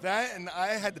 That, and I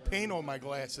had the paint on my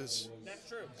glasses. That's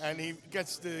true. And he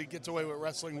gets away with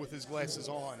wrestling with his glasses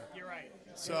on. You're right.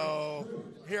 So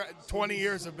here, 20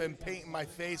 years I've been painting my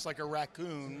face like a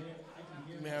raccoon.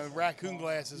 Raccoon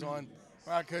glasses on.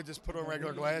 Or I could just put on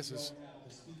regular glasses.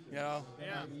 Yeah.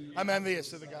 I'm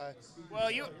envious of the guy. Well,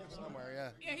 somewhere, yeah.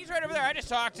 Yeah, he's right over there. I just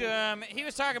talked to him. He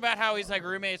was talking about how he's like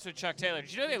roommates with Chuck Taylor.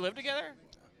 Did you know they live together?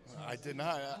 I did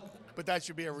not. But that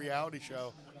should be a reality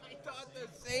show. I thought the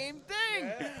same thing.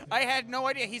 Yeah. I had no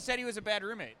idea. He said he was a bad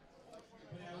roommate.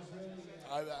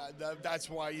 That's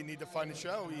why you need to find a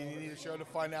show. You need a show to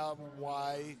find out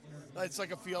why. It's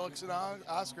like a Felix and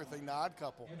Oscar thing, the Odd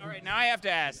Couple. All right, now I have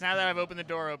to ask, now that I've opened the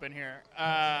door open here,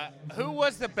 who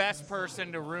was the best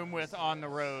person to room with on the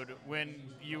road when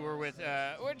you were with,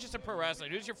 or just a pro wrestler?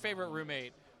 Who's your favorite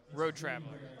roommate, road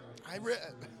traveler? I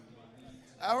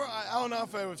don't know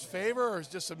if it was favor or it was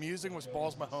just amusing, was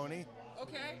Balls Mahoney.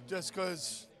 Okay. Just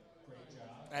because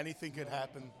anything could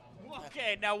happen.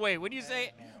 Okay, now wait. When you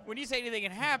say anything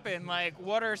can happen, like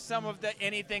what are some of the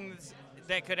anything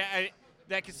that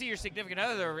could see your significant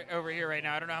other over here right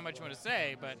now? I don't know how much you want to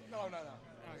say, but no.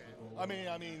 Okay.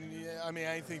 I mean,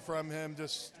 anything from him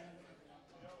just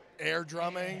air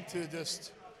drumming to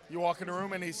just you walk in the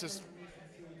room and he's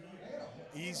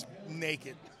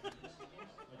naked.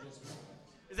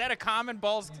 Is that a common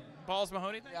Balls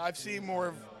Mahoney thing? Yeah, I've seen more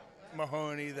of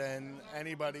Mahoney than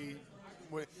anybody.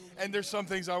 And there's some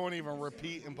things I won't even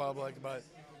repeat in public, but...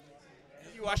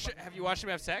 Have you watched him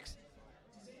have sex?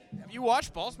 Have you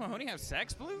watched Balls Mahoney have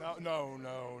sex, Blue? No.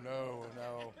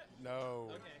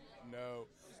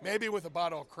 Maybe with a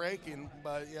bottle of Kraken,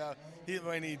 but yeah,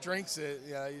 when he drinks it,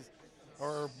 yeah,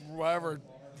 or whatever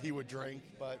he would drink.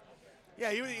 But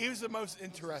yeah, he was the most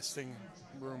interesting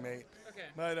roommate. Okay.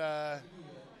 But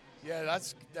yeah,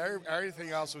 that's everything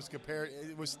else was compared.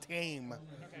 It was tame.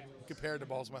 Okay. compared to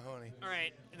Balls Mahoney. All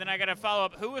right, then I got to follow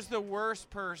up. Who was the worst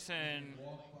person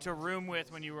to room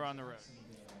with when you were on the road?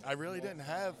 I really didn't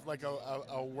have like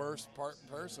a worse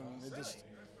person. It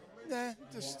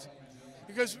just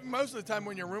because most of the time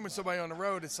when you're rooming somebody on the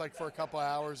road, it's like for a couple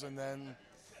hours, and then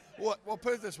well,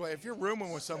 put it this way: if you're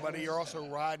rooming with somebody, you're also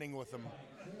riding with them,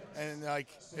 and like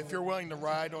if you're willing to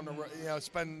ride on the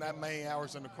spend that many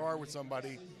hours in the car with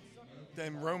somebody,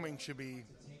 then rooming should be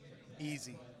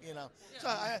easy.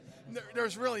 So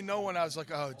there's really no one I was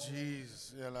like, oh,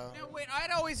 geez, Now, wait,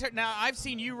 I'd always heard, now I've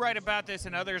seen you write about this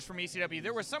and others from ECW.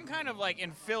 There was some kind of like,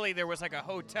 in Philly, there was like a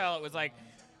hotel.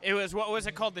 It was what was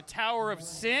it called? The Tower of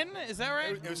Sin? Is that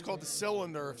right? It was called the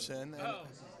Cylinder of Sin,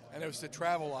 and it was the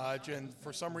Travel Lodge, and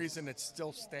for some reason it's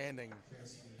still standing.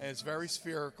 And it's very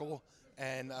spherical,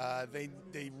 and they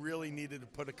really needed to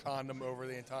put a condom over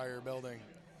the entire building.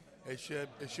 It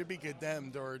should be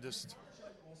condemned or just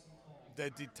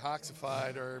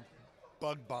detoxified or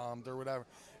bug bombed or whatever.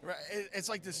 It's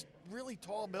like this really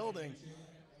tall building,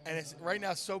 and it's right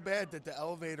now so bad that the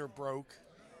elevator broke,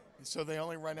 so they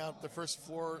only rent out the first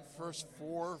 4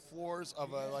 floors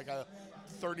of a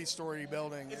 30-story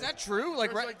building. Is that true?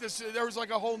 There was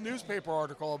like a whole newspaper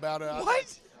article about it.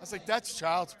 What? I was like, that's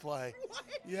child's play. What?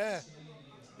 Yeah.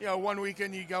 One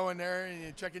weekend you go in there and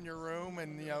you check in your room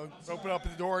and open up the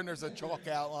door and there's a chalk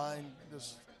outline,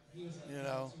 just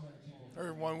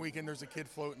or one weekend there's a kid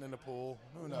floating in the pool.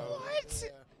 Who knows? What? Yeah.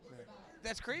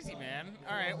 That's crazy, man.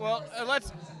 All right, well,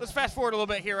 let's fast forward a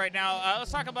little bit here right now. Let's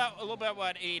talk about a little bit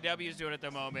what AEW is doing at the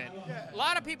moment. Yeah. A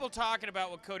lot of people talking about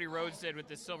what Cody Rhodes did with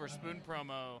the Silver Spoon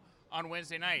promo on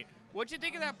Wednesday night. What'd you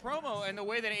think of that promo and the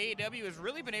way that AEW has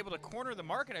really been able to corner the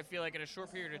market, I feel like, in a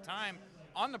short period of time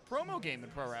on the promo game in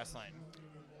pro wrestling?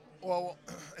 Well,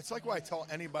 it's like what I tell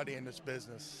anybody in this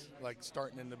business, like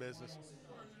starting in the business.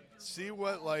 See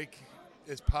what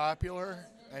is popular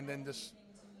and then just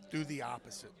do the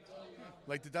opposite.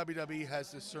 Like the WWE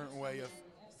has this certain way of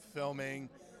filming.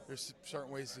 There's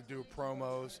certain ways to do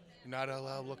promos. You're not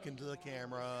allowed to look into the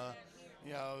camera,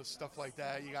 stuff like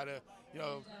that. You got to,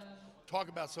 talk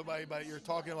about somebody, but you're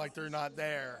talking like they're not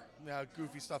there.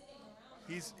 Goofy stuff.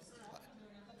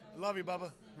 Love you,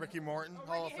 Bubba. Ricky Morton,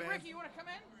 Hall of Fame. Ricky, you want to come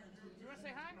in? You want to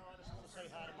say hi? No, I just want to say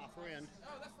hi to my friend. Oh,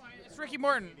 that's fine. It's Ricky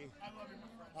Morton. I love you, my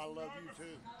friend. I love you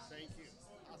too. Thank you.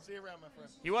 I'll see you around, my friend.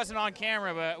 He wasn't on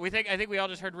camera, but I think we all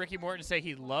just heard Ricky Morton say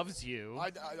he loves you.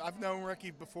 I've known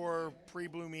Ricky before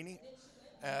pre-Blue Meanie.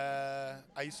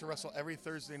 I used to wrestle every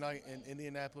Thursday night in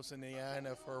Indianapolis,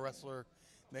 Indiana for a wrestler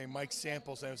named Mike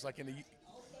Samples, and it was like in a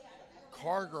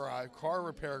car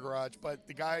repair garage, but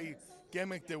the guy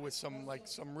gimmicked it with some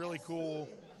really cool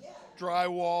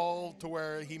drywall to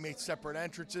where he made separate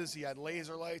entrances. He had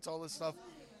laser lights, all this stuff.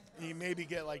 He maybe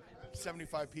get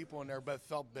 75 people in there, but it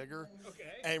felt bigger. Okay.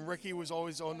 And Ricky was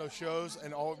always on those shows,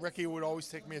 and Ricky would always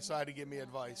take me aside to give me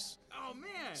advice. Oh,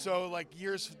 man. So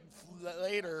years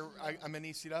later, I'm in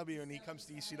ECW, and he comes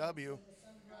to ECW,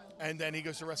 and then he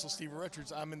goes to wrestle Steve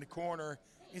Richards. I'm in the corner.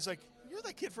 He's like, "You're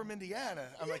that kid from Indiana."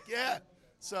 I'm like, "Yeah."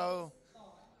 So,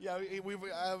 yeah,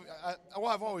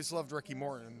 I've always loved Ricky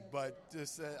Morton, but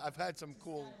just I've had some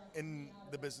cool in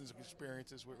the business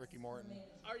experiences with Ricky Morton.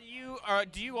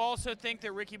 Do you also think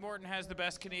that Ricky Morton has the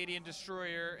best Canadian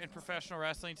destroyer in professional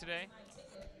wrestling today?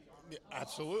 Yeah,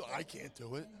 absolutely. I can't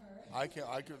do it. I can't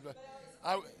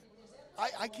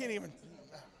even.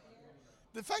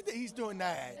 The fact that he's doing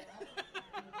that.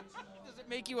 Does it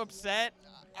make you upset?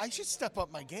 I should step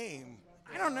up my game.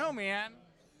 I don't know, man.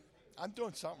 I'm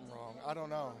doing something wrong. I don't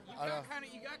know.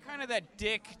 You got kind of that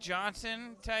Dick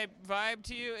Johnson type vibe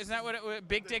to you. Isn't that what it was?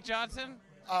 Big Dick Johnson?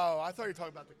 Oh, I thought you were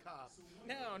talking about the cop.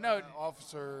 No.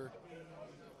 Officer.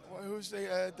 Who's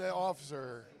the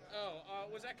officer? Oh,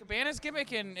 was that Cabana's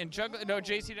gimmick in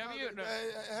JCW? No.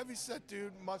 Heavy set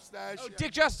dude, mustache. Oh,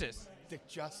 Dick Justice. Dick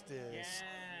Justice. Yeah.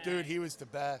 Dude, he was the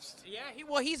best. Yeah,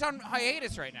 he's on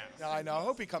hiatus right now. Yeah, I know. I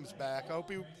hope he comes back. I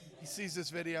hope he sees this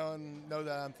video and know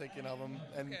that I'm thinking of him.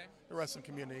 And the wrestling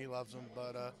community loves him.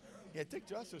 But, yeah, Dick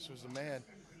Justice was the man.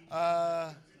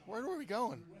 Where were we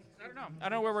going? I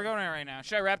don't know where we're going at right now.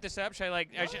 Should I wrap this up? Should I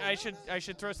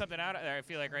should throw something out there, I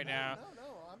feel like, right now. No.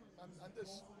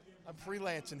 I'm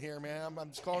freelancing here, man. I'm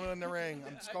just calling in the ring.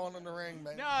 Man.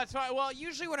 No, it's fine. Well,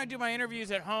 usually when I do my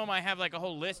interviews at home, I have a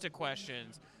whole list of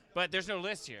questions. But there's no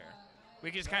list here.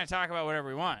 We can just kind of talk about whatever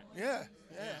we want. Yeah.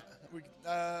 We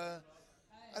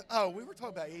were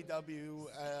talking about AEW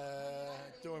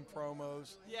doing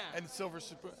promos. Yeah. And Silver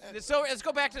Spoon. Let's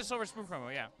go back to the Silver Spoon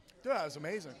promo, yeah. Dude, that was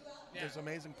amazing. Yeah. It was an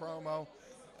amazing promo.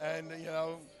 And,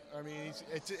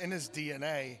 it's in his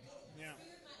DNA. Yeah.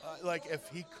 If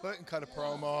he couldn't cut a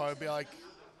promo, I'd be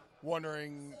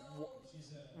wondering,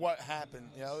 what happened,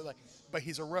 you know, like, but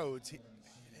he's a Rhodes.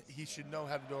 He should know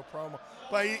how to do a promo.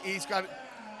 But he's got,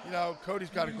 you know, Cody's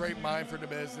got a great mind for the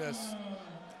business.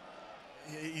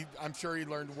 I'm sure he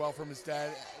learned well from his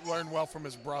dad, learned well from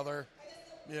his brother.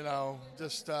 You know,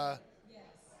 just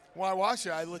when I watched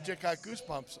it, I legit got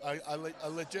goosebumps. I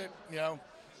legit, you know,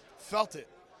 felt it.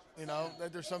 You know,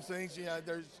 there's some things, you know,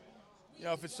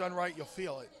 if it's done right, you'll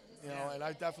feel it. You know, and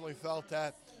I definitely felt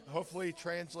that. Hopefully it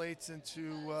translates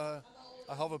into a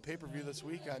hell of a pay-per-view this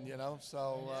weekend, you know.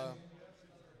 So,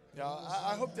 yeah,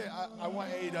 I hope that I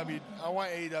want AEW. I want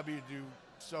AEW to do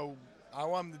so. I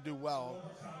want them to do well.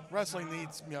 Wrestling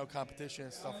needs, you know, competition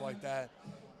and stuff like that,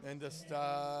 and just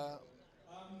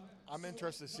I'm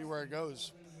interested to see where it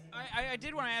goes. I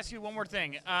did want to ask you one more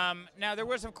thing. Now, there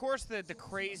was, of course, the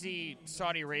crazy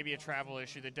Saudi Arabia travel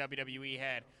issue that WWE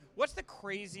had. What's the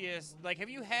craziest? Like, have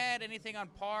you had anything on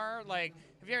par? Like,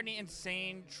 have you had any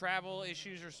insane travel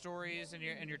issues or stories in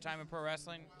your time in pro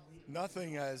wrestling?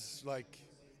 Nothing as like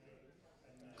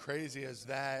crazy as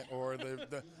that, or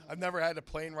the I've never had a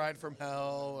plane ride from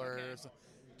hell, or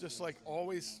just like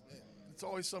always, it's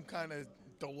always some kind of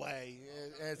delay.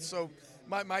 It's so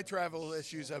my travel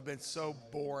issues have been so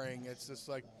boring. It's just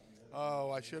like,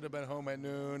 oh, I should have been home at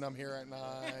noon. I'm here at 9.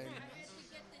 Did you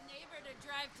get the neighbor to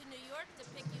drive to New York to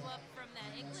pick you up from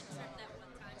that England trip that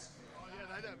one time? Oh, yeah,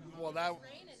 that It was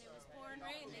raining. It was pouring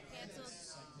rain. They canceled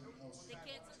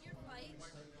your flight.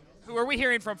 Who are we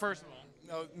hearing from first of all?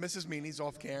 no, Mrs. Meany's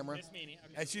off camera. Miss Meany,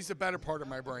 okay. And she's the better part of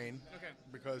my brain. Okay.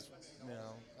 Because, you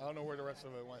know, I don't know where the rest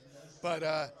of it went.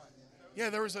 But, yeah,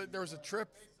 there was a trip.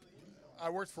 I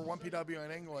worked for 1PW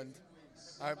in England.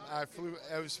 I flew.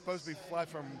 I was supposed to be fly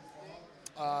from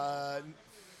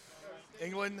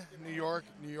England, New York,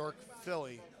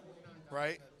 Philly,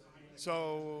 right?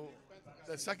 So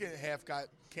the second half got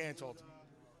canceled.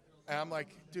 And I'm like,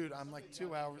 dude, I'm like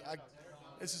 2 hours.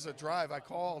 This is a drive. I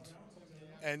called.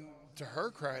 And to her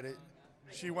credit,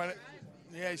 she went,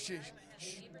 yeah,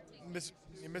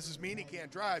 Mrs. Meany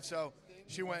can't drive, so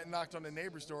she went and knocked on the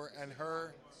neighbor's door, and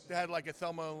they had like a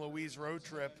Thelma and Louise road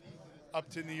trip up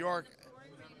to New York.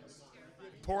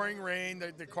 Pouring rain,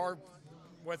 the car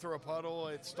went through a puddle,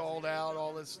 it stalled out,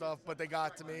 all this stuff, but they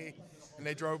got to me, and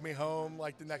they drove me home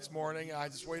like the next morning, and I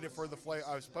just waited for the flight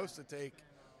I was supposed to take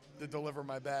to deliver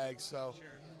my bags, so,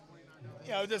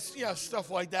 just, stuff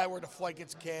like that where the flight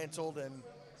gets canceled and...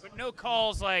 But no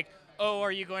calls like, oh,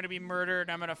 are you going to be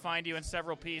murdered? I'm going to find you in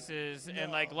several pieces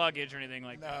and like luggage or anything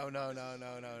like that. No.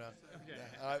 Okay.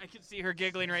 I can see her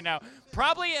giggling right now.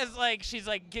 Probably as like she's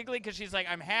like giggling because she's like,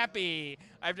 I'm happy.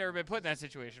 I've never been put in that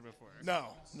situation before.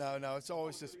 No. It's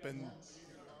always just been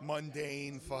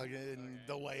mundane fucking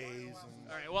delays.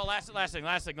 All right. Well, last thing.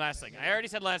 I already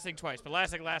said last thing twice, but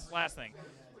last thing.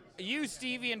 You,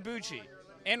 Stevie, and Bucci,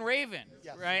 and Raven,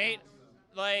 Yes. right?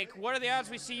 Like, what are the odds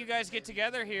we see you guys get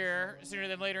together here sooner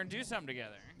than later and do something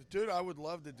together? Dude, I would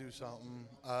love to do something.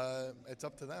 It's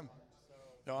up to them.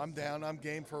 I'm down. I'm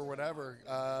game for whatever.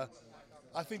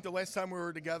 I think the last time we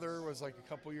were together was like a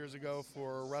couple years ago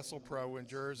for WrestlePro in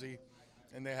Jersey,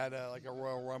 and they had a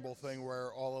Royal Rumble thing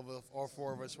where all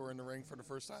four of us were in the ring for the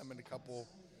first time in a couple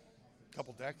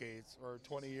decades or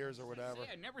 20 years or whatever.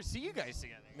 I never see you guys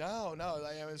together. No.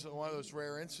 It was one of those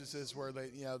rare instances where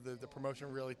the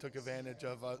promotion really took advantage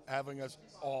of having us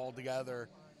all together.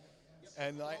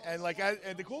 And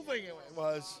the cool thing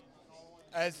was,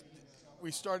 as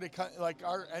we started, like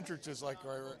our entrances like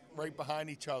are right behind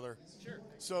each other. Sure.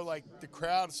 So like the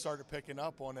crowd started picking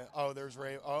up on it. Oh, there's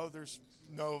Ray. Oh, there's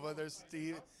Nova. There's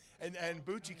Steve. And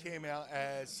Bucci came out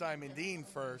as Simon Dean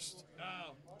first.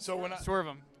 Oh. So when Swerve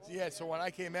him. Yeah, so when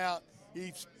I came out,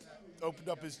 he opened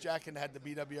up his jacket and had the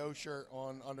BWO shirt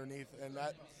on underneath, and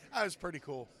that was pretty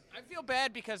cool. I feel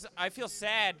bad because I feel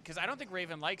sad because I don't think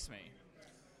Raven likes me.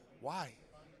 Why?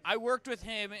 I worked with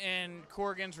him in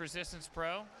Corgan's Resistance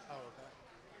Pro. Oh,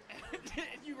 okay.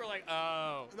 You were like,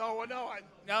 oh. No,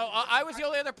 I was the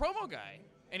only other promo guy,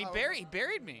 and he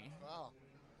buried me. Wow.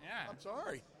 Yeah. I'm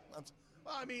sorry.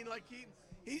 Well, I mean, like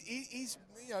he's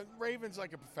Raven's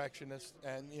like a perfectionist,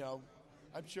 and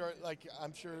I'm sure. I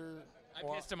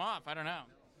pissed him off. I don't know.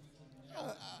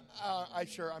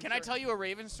 Can I tell you a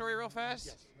Raven story real fast?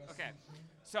 Yes. Okay.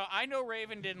 So I know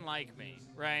Raven didn't like me,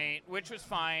 right? Which was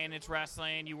fine. It's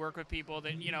wrestling. You work with people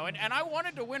that, and I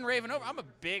wanted to win Raven over. I'm a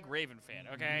big Raven fan,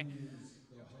 okay?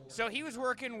 So he was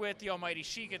working with the Almighty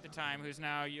Sheik at the time, who's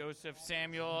now Yosef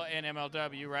Samuel in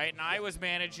MLW, right? And I was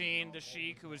managing the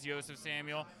Sheik, who was Yosef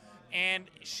Samuel.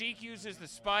 And Sheik uses the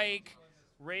spike.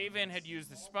 Raven had used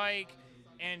the spike.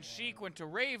 And Sheik went to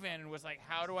Raven and was like,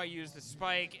 how do I use the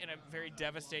spike in a very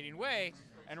devastating way?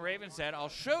 And Raven said, I'll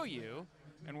show you.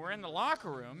 And we're in the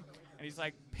locker room. And he's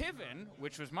like, Piven,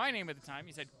 which was my name at the time,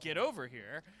 he said, get over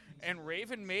here. And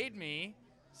Raven made me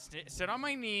sit on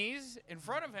my knees in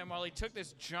front of him while he took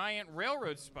this giant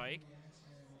railroad spike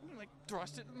and like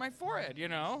thrust it in my forehead, you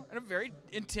know, in a very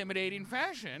intimidating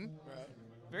fashion. Right.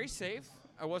 Very safe.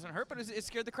 I wasn't hurt, but it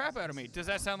scared the crap out of me. Does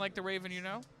that sound like the Raven you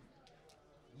know?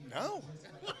 No.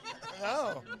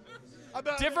 No.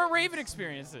 Different Raven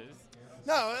experiences.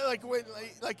 No, like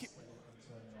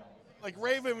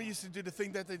Raven used to do the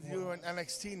thing that they do in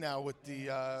NXT now with the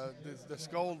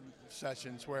Skull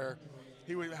sessions, where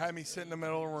he would have me sit in the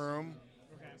middle of the room,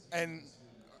 and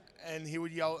he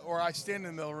would yell, or I stand in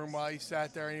the middle of the room while he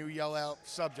sat there, and he would yell out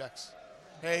subjects.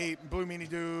 Hey, Blue Meanie,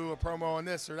 do a promo on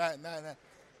this or that and that and that.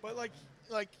 But like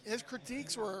his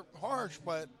critiques were harsh,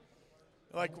 but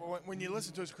like when you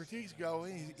listen to his critiques, you go,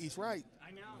 he's right.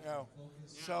 I know. You know?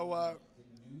 So I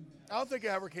don't think it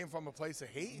ever came from a place of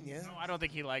hating you. No, I don't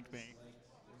think he liked me.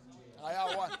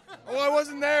 I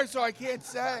wasn't there, so I can't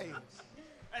say.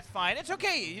 That's fine. It's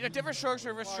okay. You know, different strokes,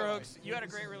 different strokes. You had a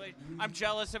great relationship. I'm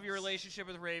jealous of your relationship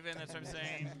with Raven. That's what I'm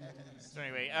saying. So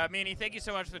anyway, Meanie, thank you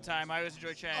so much for the time. I always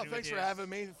enjoy chatting with you. Thanks for having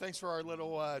me. Thanks for our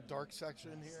little dark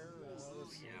section here.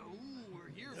 We're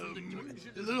here for the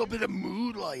A little bit of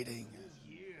mood lighting.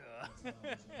 Yeah.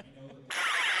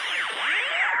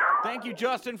 Thank you,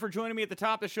 Justin, for joining me at the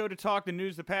top of the show to talk the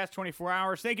news the past 24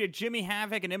 hours. Thank you to Jimmy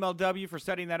Havoc and MLW for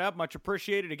setting that up. Much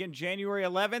appreciated. Again, January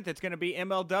 11th, it's going to be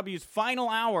MLW's final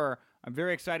hour. I'm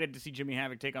very excited to see Jimmy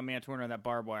Havoc take on Mance Warner in that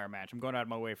barbed wire match. I'm going out of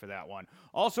my way for that one.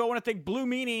 Also, I want to thank Blue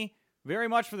Meanie very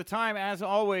much for the time. As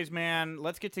always, man,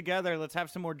 let's get together. Let's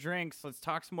have some more drinks. Let's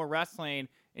talk some more wrestling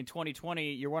in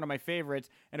 2020. You're one of my favorites.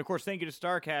 And, of course, thank you to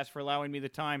StarCast for allowing me the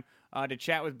time to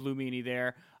chat with Blue Meanie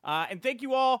there. And thank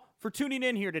you all for tuning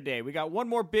in here today. We got one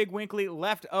more Big Winkley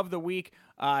left of the week.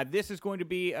 This is going to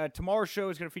be tomorrow's show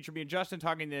is going to feature me and Justin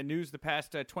talking the news the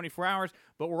past 24 hours.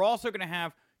 But we're also going to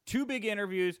have two big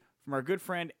interviews from our good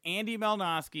friend Andy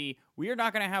Malnosky. We are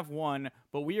not going to have one,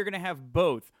 but we are going to have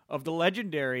both of the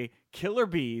legendary Killer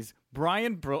Bees,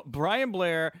 Brian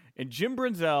Blair and Jim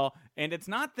Brunzell. And it's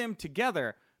not them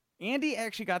together. Andy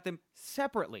actually got them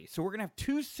separately. So we're going to have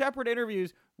two separate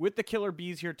interviews with the Killer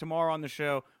Bees here tomorrow on the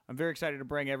show. I'm very excited to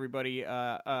bring everybody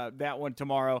that one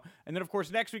tomorrow. And then, of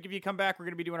course, next week, if you come back, we're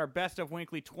going to be doing our Best of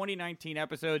Winkley 2019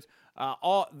 episodes.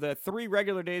 All the 3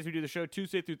 regular days we do the show,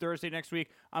 Tuesday through Thursday next week.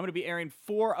 I'm going to be airing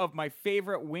 4 of my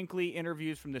favorite Winkley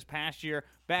interviews from this past year,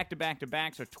 back to back to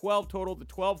back. So 12 total, the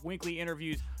 12 Winkley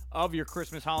interviews of your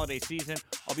Christmas holiday season.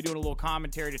 I'll be doing a little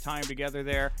commentary to tie them together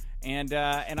there. And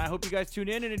I hope you guys tune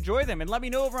in and enjoy them. And let me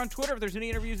know over on Twitter if there's any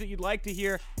interviews that you'd like to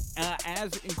hear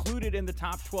as included in the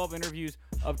top 12 interviews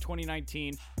of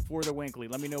 2019 for the Winkley.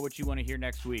 Let me know what you want to hear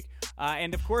next week.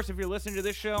 And, of course, if you're listening to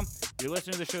this show, you're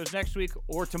listening to the shows next week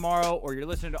or tomorrow, or you're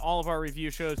listening to all of our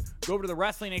review shows, go over to the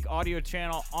Wrestling Inc. audio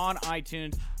channel on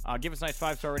iTunes. Give us a nice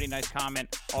 5-star rating, nice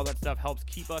comment. All that stuff helps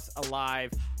keep us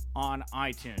alive on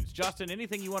iTunes. Justin,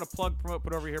 anything you want to plug, promote,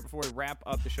 put over here before we wrap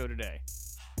up the show today?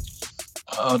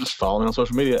 Just follow me on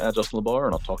social media at Justin LeBar,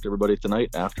 and I'll talk to everybody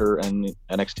tonight after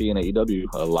NXT and AEW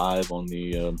live on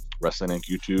the Wrestling Inc.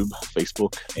 YouTube,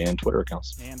 Facebook, and Twitter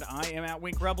accounts. And I am at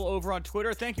Wink Rebel over on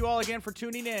Twitter. Thank you all again for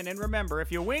tuning in. And remember, if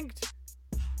you winked,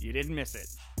 you didn't miss it.